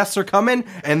says, the guests are coming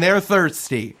and they're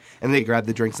thirsty. And they grab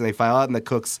the drinks and they file out. And the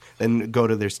cooks then go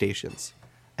to their stations.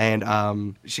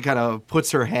 And she kind of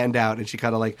puts her hand out and she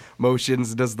kind of like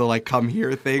motions, does the like come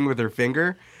here thing with her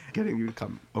finger. Getting you to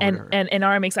come over to her. And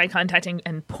Inara makes eye contact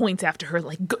and points after her,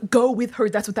 like, go with her.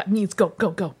 That's what that means.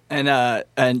 Go.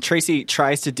 And Tracy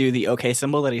tries to do the okay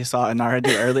symbol that he saw Inara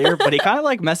do earlier, but he kind of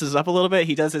like messes up a little bit.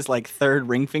 He does his like third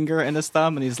ring finger in his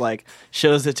thumb, and he's like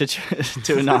shows it to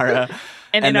Inara.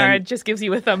 And Inara just gives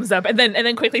you a thumbs up, and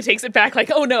then quickly takes it back,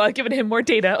 like, oh no, I've given him more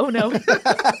data. Oh no.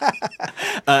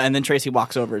 And then Tracy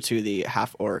walks over to the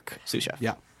half-orc sous chef.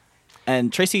 Yeah.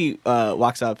 And Tracy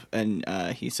walks up and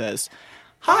he says,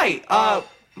 Hi,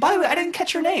 by the way, I didn't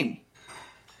catch your name.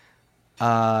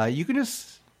 You can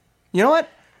just, you know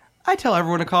what? I tell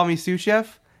everyone to call me sous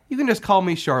chef. You can just call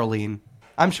me Charlene.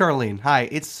 I'm Charlene. Hi.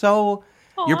 It's so,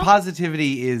 your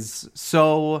positivity is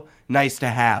so nice to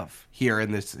have here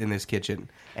in this kitchen.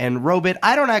 And Robit,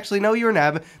 I don't actually know your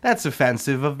name. That's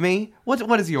offensive of me.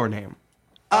 What is your name?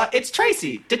 It's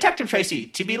Tracy, Detective Tracy,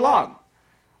 to be long.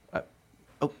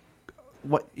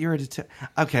 What? You're a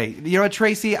okay. You know what,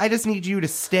 Tracy? I just need you to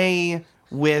stay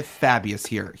with Fabius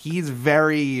here. He's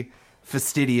very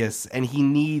fastidious, and he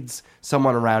needs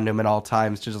someone around him at all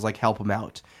times to just like help him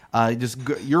out.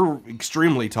 You're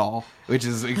extremely tall, which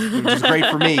is great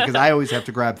for me because I always have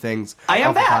to grab things. I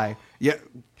am off of high. Yeah.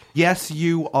 Yes,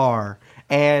 you are.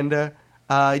 And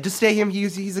just stay him.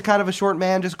 He's a kind of a short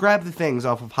man. Just grab the things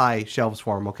off of high shelves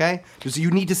for him, okay? Just you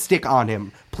need to stick on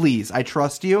him, please. I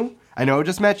trust you. I know I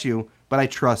just met you, but I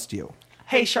trust you.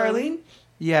 Hey, Charlene.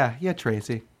 Yeah,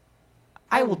 Tracy.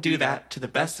 I will do that to the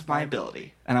best of my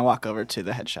ability. and I walk over to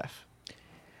the head chef.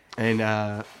 And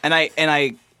I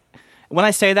when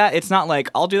I say that, it's not like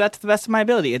I'll do that to the best of my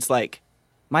ability. It's like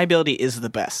my ability is the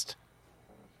best.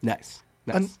 Nice.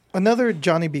 Another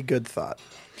Johnny B. Good thought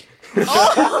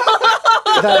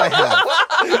that I have.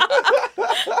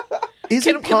 Is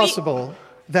it possible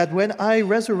that when I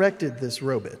resurrected this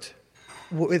robot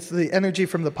with the energy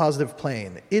from the positive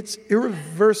plane, it's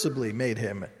irreversibly made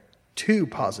him too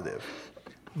positive?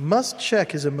 Must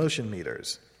check his emotion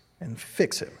meters and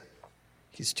fix him.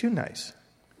 He's too nice.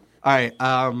 All right.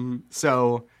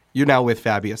 So you're now with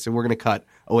Fabius, and we're gonna cut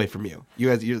away from you.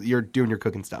 You're doing your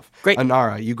cooking stuff. Great.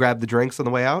 Inara, you grab the drinks on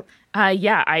the way out.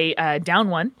 Yeah, I down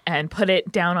one and put it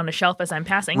down on a shelf as I'm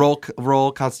passing.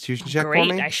 Roll Constitution check Great,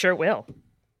 for me. I sure will.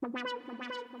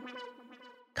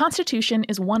 Constitution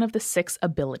is one of the 6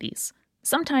 abilities.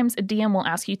 Sometimes a DM will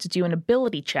ask you to do an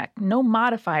ability check, no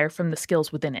modifier from the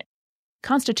skills within it.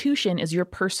 Constitution is your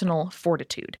personal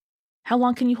fortitude. How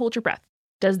long can you hold your breath?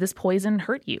 Does this poison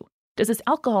hurt you? Does this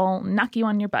alcohol knock you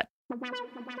on your butt?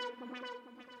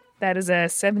 That is a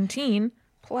 17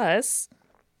 plus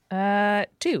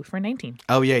 2 for 19.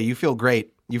 Oh, yeah, you feel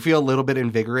great. You feel a little bit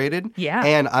invigorated. Yeah.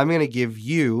 And I'm going to give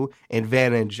you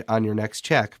advantage on your next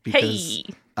check because... Hey!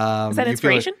 Is that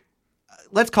inspiration?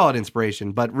 Let's call it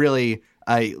inspiration, but really,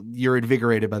 you're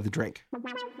invigorated by the drink.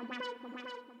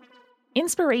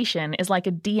 Inspiration is like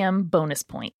a DM bonus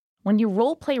point. When you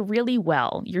roleplay really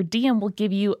well, your DM will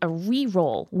give you a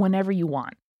re-roll whenever you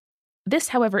want. This,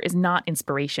 however, is not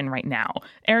inspiration right now.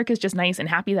 Eric is just nice and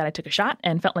happy that I took a shot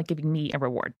and felt like giving me a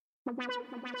reward.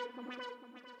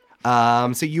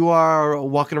 So you are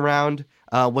walking around.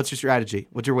 What's your strategy?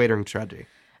 What's your waitering strategy?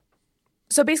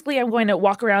 So basically, I'm going to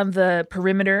walk around the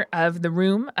perimeter of the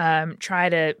room, try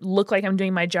to look like I'm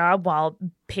doing my job while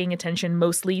paying attention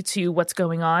mostly to what's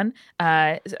going on.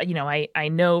 I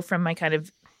know from my kind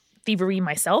of thievery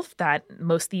myself, that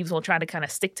most thieves will try to kind of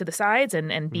stick to the sides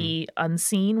and be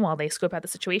unseen while they scope out the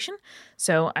situation.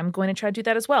 So I'm going to try to do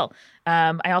that as well.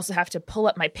 I also have to pull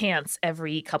up my pants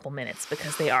every couple minutes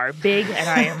because they are big and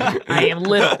I am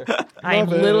little. I am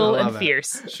little and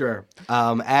fierce. Sure.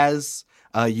 As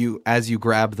you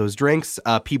grab those drinks,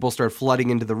 people start flooding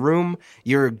into the room.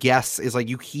 Your guess is like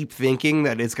you keep thinking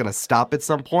that it's going to stop at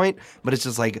some point, but it's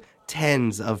just like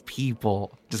tens of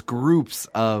people, just groups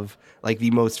of like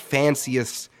the most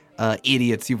fanciest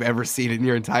idiots you've ever seen in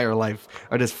your entire life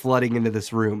are just flooding into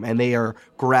this room, and they are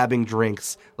grabbing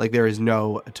drinks like there is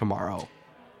no tomorrow.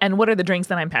 And what are the drinks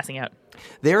that I'm passing out?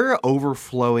 They're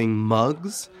overflowing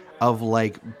mugs of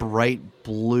like bright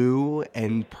blue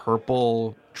and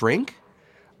purple drink.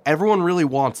 Everyone really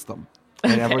wants them,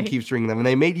 and everyone keeps drinking them, and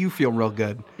they made you feel real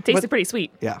good. It tasted pretty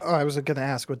sweet. Yeah. Oh, I was going to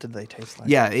ask, what did they taste like?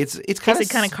 Yeah, it's kind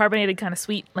Tasted of carbonated, kind of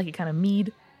sweet, like a kind of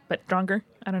mead, but stronger.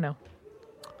 I don't know.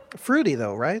 Fruity,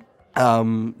 though, right?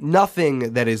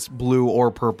 Nothing that is blue or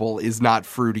purple is not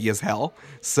fruity as hell.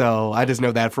 So I just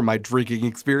know that from my drinking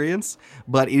experience,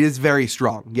 but it is very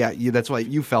strong. Yeah, that's why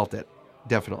you felt it,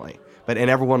 definitely. And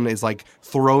everyone is like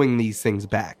throwing these things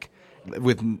back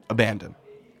with abandon.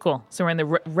 Cool. So we're in the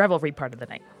revelry part of the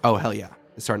night. Oh, hell yeah.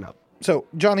 It's starting up. So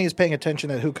Johnny is paying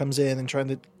attention at who comes in and trying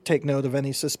to take note of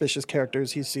any suspicious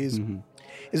characters he sees. Mm-hmm.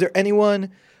 Is there anyone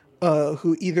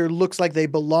who either looks like they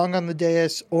belong on the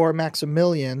dais or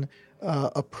Maximilian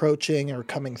approaching or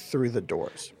coming through the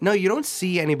doors? No, you don't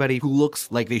see anybody who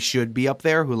looks like they should be up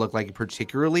there, who look like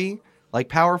particularly like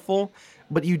powerful.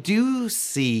 But you do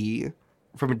see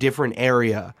from a different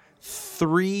area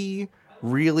 3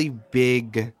 really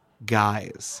big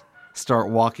guys start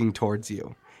walking towards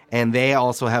you. And they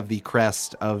also have the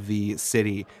crest of the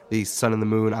city, the sun and the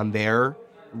moon, on their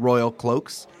royal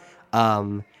cloaks.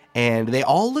 And they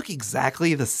all look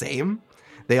exactly the same.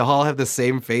 They all have the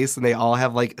same face, and they all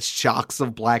have like shocks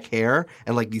of black hair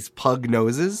and like these pug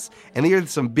noses. And they are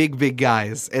some big, big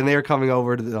guys, and they're coming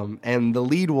over to them. And the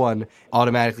lead one,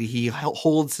 automatically, he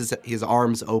holds his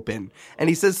arms open, and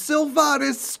he says,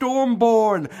 "Sylvanas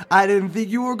Stormborn, I didn't think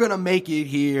you were going to make it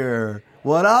here.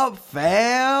 What up,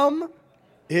 fam?"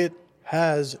 It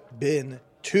has been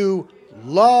too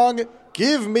long.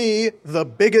 Give me the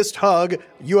biggest hug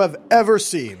you have ever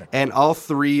seen. And all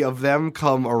 3 of them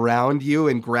come around you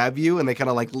and grab you, and they kind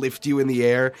of like lift you in the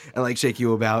air and like shake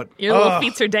you about. Your little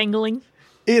feet are dangling.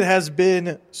 It has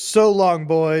been so long,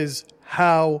 boys.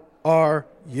 How are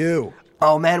you?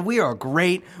 Oh man, we are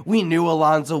great. We knew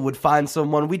Alonzo would find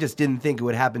someone. We just didn't think it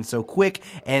would happen so quick.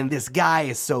 And this guy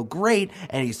is so great,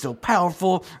 and he's so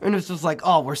powerful. And it's just like,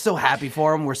 oh, we're so happy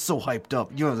for him. We're so hyped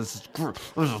up. This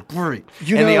is great.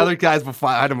 The other guys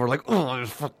behind him were like, oh,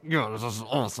 this is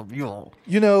awesome.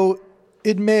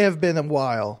 It may have been a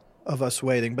while of us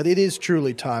waiting, but it is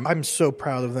truly time. I'm so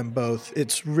proud of them both.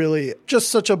 It's really just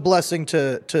such a blessing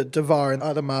to Devar and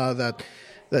Adama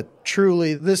that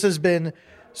truly this has been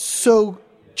so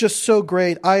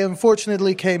great. I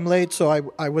unfortunately came late, so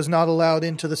I was not allowed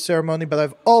into the ceremony, but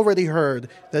I've already heard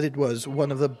that it was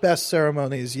one of the best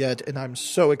ceremonies yet, and I'm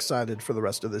so excited for the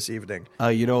rest of this evening.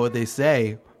 You know what they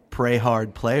say? Pray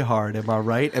hard, play hard. Am I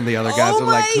right? And the other guys are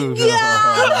like,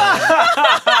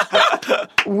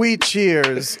 we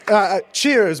cheers.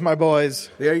 Cheers, my boys.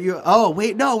 There you. Oh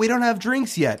wait, no, we don't have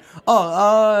drinks yet.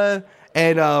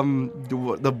 And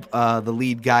the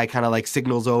lead guy kind of like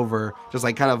signals over, just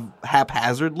like kind of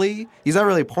haphazardly. He's not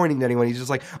really pointing to anyone. He's just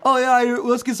like, "Oh yeah,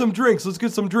 let's get some drinks. Let's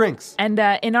get some drinks." And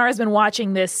Inara's been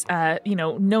watching this,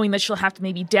 knowing that she'll have to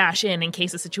maybe dash in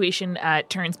case the situation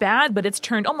turns bad, but it's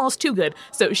turned almost too good.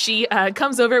 So she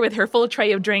comes over with her full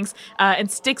tray of drinks and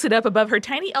sticks it up above her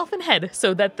tiny elfin head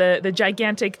so that the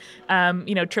gigantic,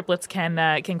 triplets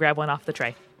can grab one off the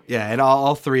tray. Yeah, and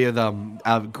all 3 of them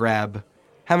grab.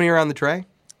 How many are on the tray?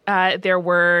 There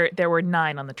were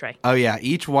 9 on the tray. Oh yeah,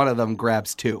 each one of them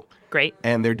grabs 2. Great.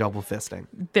 And they're double fisting.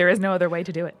 There is no other way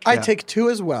to do it. I take 2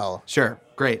 as well. Sure,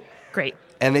 great.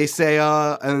 And they say,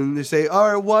 all right,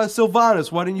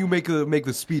 Sylvanas, why don't you make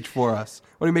the speech for us?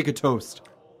 Why don't you make a toast?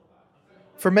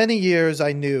 For many years,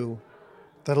 I knew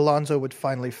that Alonzo would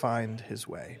finally find his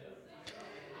way.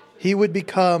 He would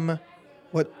become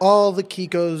what all the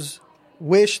Kikos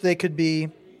wish they could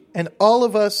be, and all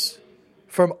of us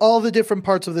from all the different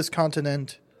parts of this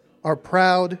continent are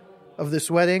proud of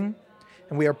this wedding,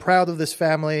 and we are proud of this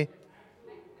family,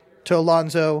 to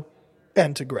Alonzo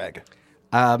and to Greg.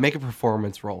 Make a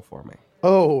performance roll for me.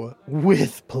 Oh,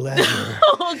 with pleasure.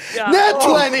 Oh, God. Nat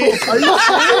 20! Are you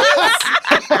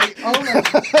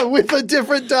serious? With a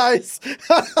different dice.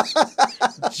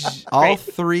 All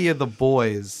 3 of the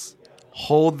boys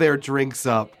hold their drinks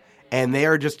up, and they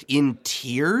are just in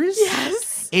tears.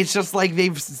 Yes. It's just like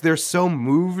they're so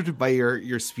moved by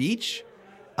your speech,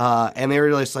 and they're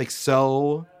just like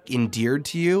so endeared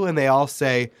to you, and they all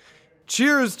say,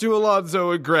 "Cheers to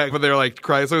Alonzo and Greg," but they're like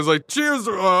crying. So it's like, "Cheers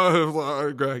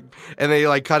to Greg," and they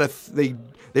like kind of they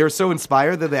were so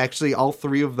inspired that they actually all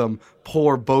three of them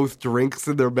pour both drinks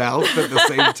in their mouth at the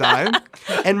same time,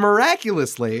 and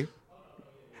miraculously,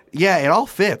 yeah, it all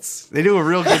fits. They do a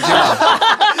real good job.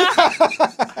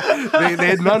 they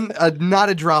had not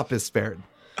a drop is spared.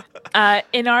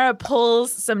 Inara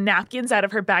pulls some napkins out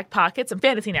of her back pocket, some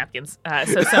fantasy napkins.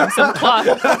 So some cloth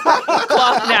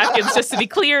napkins, just to be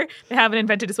clear. They haven't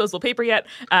invented disposable paper yet.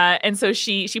 And so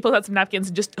she pulls out some napkins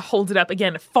and just holds it up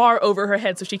again far over her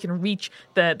head so she can reach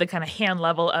the kind of hand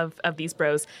level of these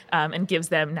bros, and gives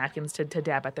them napkins to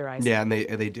dab at their eyes. Yeah, and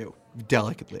they do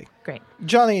delicately. Great.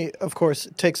 Johnny, of course,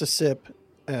 takes a sip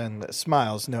and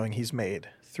smiles, knowing he's made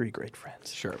 3 great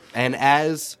friends. Sure. And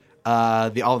as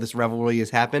all this revelry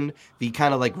has happened, the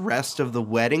kind of like rest of the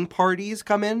wedding parties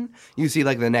come in. You see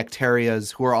like the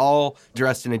Nectarias, who are all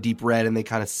dressed in a deep red, and they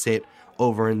kind of sit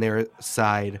over in their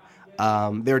side.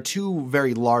 There are 2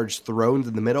 very large thrones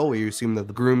in the middle where you assume that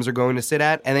the grooms are going to sit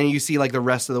at. And then you see like the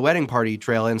rest of the wedding party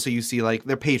trail in. So you see like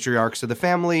the patriarchs of the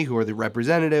family, who are the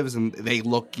representatives, and they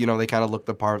look, they kind of look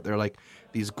the part. They're like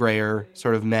these grayer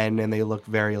sort of men, and they look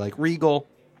very like regal.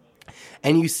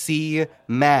 And you see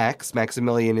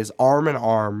Maximilian is arm in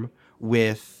arm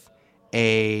with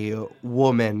a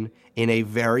woman in a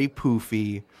very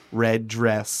poofy red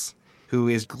dress who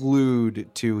is glued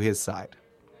to his side.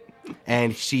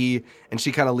 And she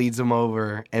kind of leads him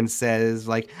over and says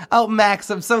like, "Oh, Max,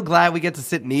 I'm so glad we get to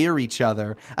sit near each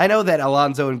other. I know that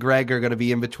Alonzo and Greg are going to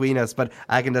be in between us, but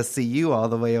I can just see you all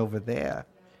the way over there."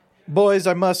 Boys,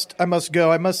 I must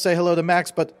go. I must say hello to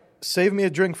Max, but save me a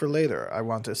drink for later. I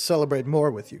want to celebrate more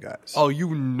with you guys. Oh,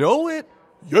 you know it?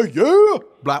 Yeah.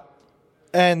 Blah.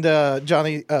 And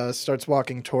Johnny starts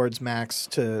walking towards Max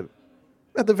to,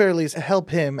 at the very least, help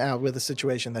him out with a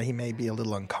situation that he may be a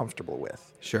little uncomfortable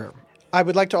with. Sure. I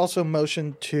would like to also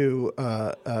motion to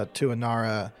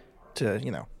Inara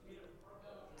to,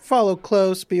 follow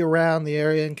close, be around the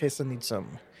area in case I need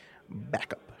some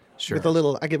backup. Sure.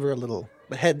 With I give her a little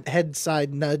head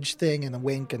side nudge thing and a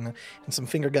wink and some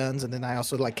finger guns, and then I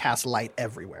also cast light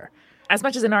everywhere. As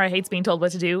much as Inara hates being told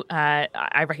what to do,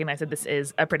 I recognize that this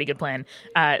is a pretty good plan.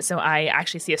 So I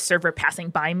actually see a server passing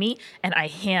by me, and I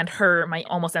hand her my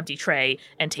almost empty tray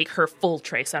and take her full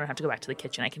tray, so I don't have to go back to the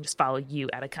kitchen. I can just follow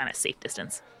you at a kind of safe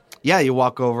distance. Yeah, you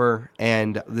walk over,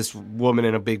 and this woman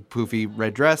in a big poofy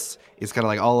red dress is kind of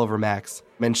like all over Max,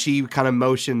 and she kind of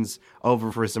motions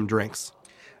over for some drinks.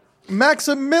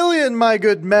 Maximilian, my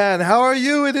good man, how are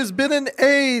you? It has been an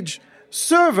age.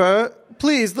 Server,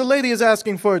 please, the lady is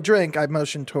asking for a drink. I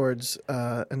motion towards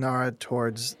Inara,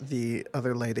 towards the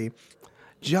other lady.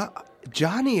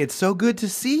 Johnny, it's so good to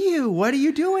see you. What are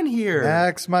you doing here?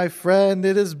 Max, my friend,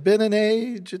 it has been an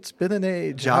age. It's been an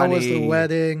age. Johnny, how was the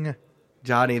wedding?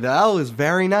 Johnny, that was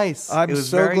very nice. I'm it was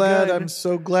so very glad. good. I'm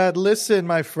so glad. Listen,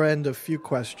 my friend, a few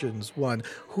questions. 1,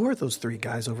 who are those 3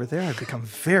 guys over there? I've become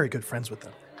very good friends with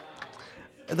them.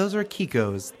 Those are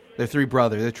Kikos. They're 3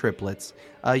 brothers. They're triplets.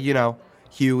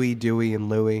 Huey, Dewey, and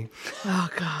Louie. Oh,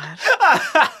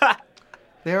 God.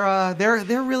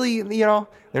 They're really,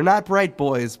 they're not bright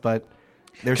boys, but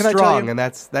they're Can I tell strong, you- and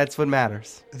that's what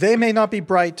matters. They may not be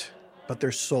bright, but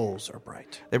their souls are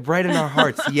bright. They're bright in our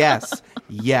hearts. Yes,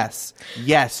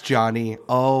 Johnny.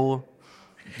 Oh,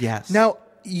 yes. Now,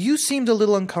 you seemed a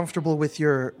little uncomfortable with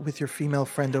your female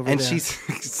friend over and there.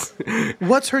 she's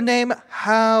What's her name?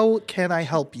 How can I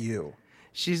help you?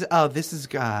 this is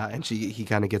and he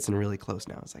kind of gets in really close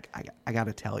now. It's like I got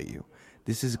to tell you,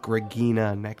 this is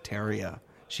Gregina Nectaria.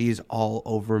 She is all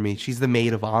over me. She's the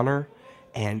maid of honor,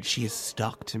 and she is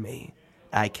stuck to me.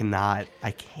 I cannot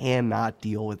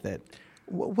deal with it.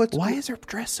 Why is her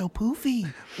dress so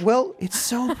poofy? Well, It's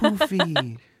so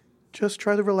poofy. just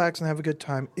try to relax and have a good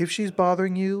time. If she's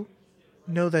bothering you,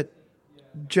 know that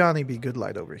Johnny B.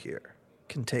 Goodlight over here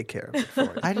can take care of it for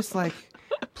you. I just like...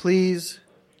 Please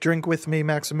drink with me,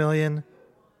 Maximilian,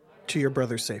 to your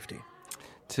brother's safety.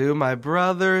 To my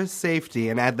brother's safety.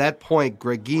 And at that point,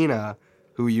 Gregina,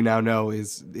 who you now know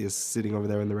is sitting over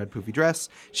there in the red poofy dress,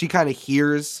 she kind of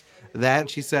hears that.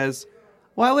 She says,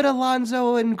 "Why would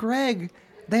Alonzo and Greg?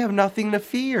 They have nothing to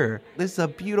fear. This is a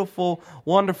beautiful,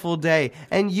 wonderful day.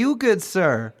 And you, good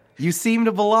sir, you seem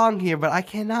to belong here, but I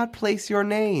cannot place your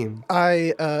name."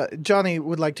 Johnny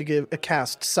would like to give a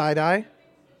cast side eye.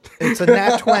 It's a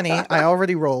nat 20. I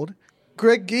already rolled.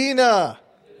 Gregina,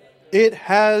 it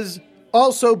has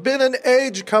Also, been an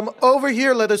age, come over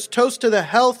here. Let us toast to the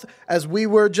health, as we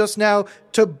were just now,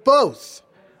 to both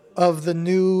of the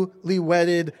newly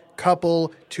wedded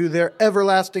couple, to their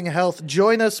everlasting health.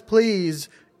 Join us, please.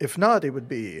 If not, it would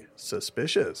be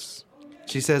suspicious.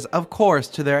 She says, of course,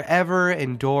 to their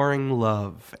ever-enduring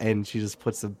love. And she just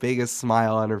puts the biggest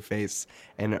smile on her face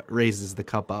and raises the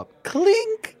cup up.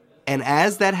 Clink! And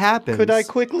as that happens... Could I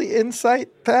quickly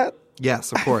insight, Pat?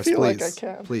 Yes, of course, I feel please. like I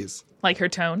can. Please. Like her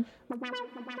tone.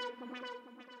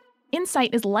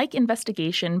 Insight is like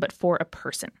investigation, but for a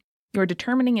person. You're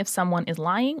determining if someone is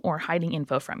lying or hiding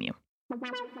info from you.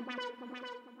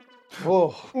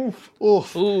 Oh,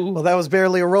 oof. Well, that was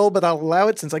barely a roll, but I'll allow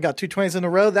it since I got 2 20s in a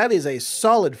row. That is a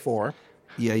solid 4.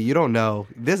 Yeah, you don't know.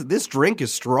 This drink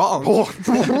is strong.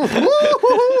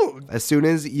 As soon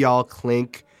as y'all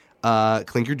clink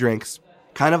your drinks,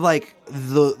 kind of like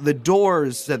the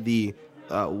doors that the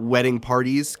wedding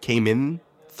parties came in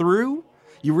through,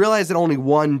 you realize that only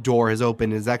one door is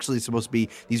open. It's actually supposed to be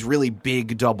these really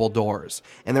big double doors,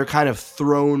 and they're kind of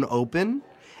thrown open.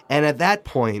 And at that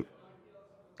point,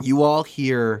 you all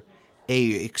hear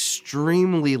a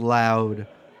extremely loud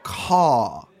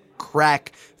caw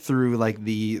crack through like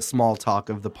the small talk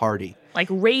of the party. Like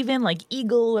raven, like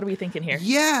eagle, what are we thinking here?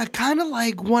 Yeah, kind of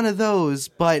like one of those,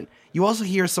 but you also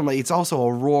hear it's also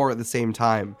a roar at the same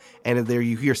time. And there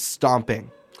you hear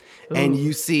stomping. Ooh. And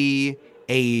you see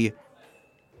a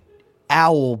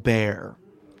owl bear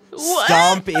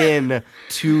stomp in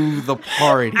to the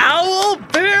party. Owl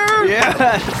bear?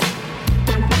 Yes.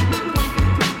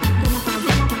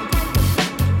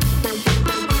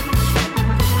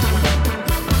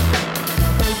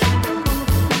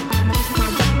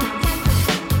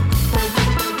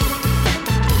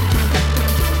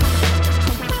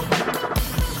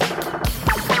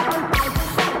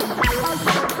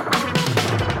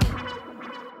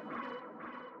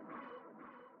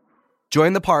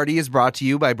 Join the Party is brought to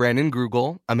you by Brandon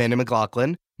Grugel, Amanda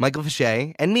McLaughlin, Michael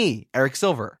Fichet, and me, Eric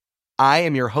Silver. I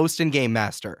am your host and game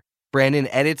master. Brandon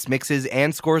edits, mixes,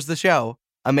 and scores the show.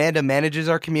 Amanda manages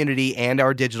our community and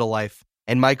our digital life.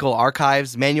 And Michael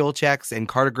archives, manual checks, and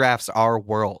cartographs our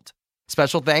world.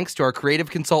 Special thanks to our creative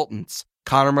consultants,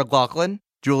 Connor McLaughlin,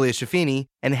 Julia Schaffini,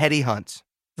 and Hetty Hunt.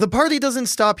 The party doesn't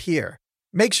stop here.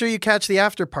 Make sure you catch the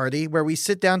after party where we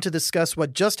sit down to discuss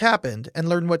what just happened and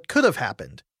learn what could have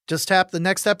happened. Just tap the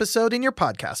next episode in your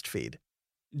podcast feed.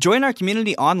 Join our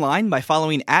community online by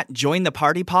following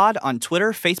 @JoinThePartyPod on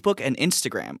Twitter, Facebook, and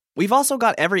Instagram. We've also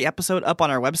got every episode up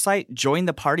on our website,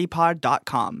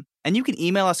 jointhepartypod.com. And you can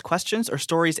email us questions or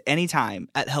stories anytime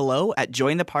at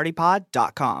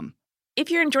hello@jointhepartypod.com.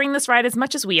 If you're enjoying this ride as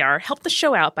much as we are, help the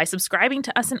show out by subscribing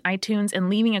to us in iTunes and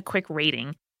leaving a quick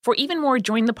rating. For even more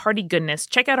Join the Party goodness,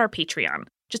 check out our Patreon.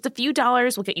 Just a few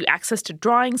dollars will get you access to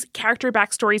drawings, character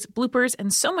backstories, bloopers,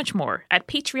 and so much more at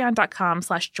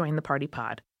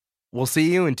patreon.com/jointhepartypod. We'll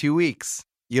see you in 2 weeks.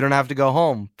 You don't have to go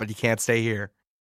home, but you can't stay here.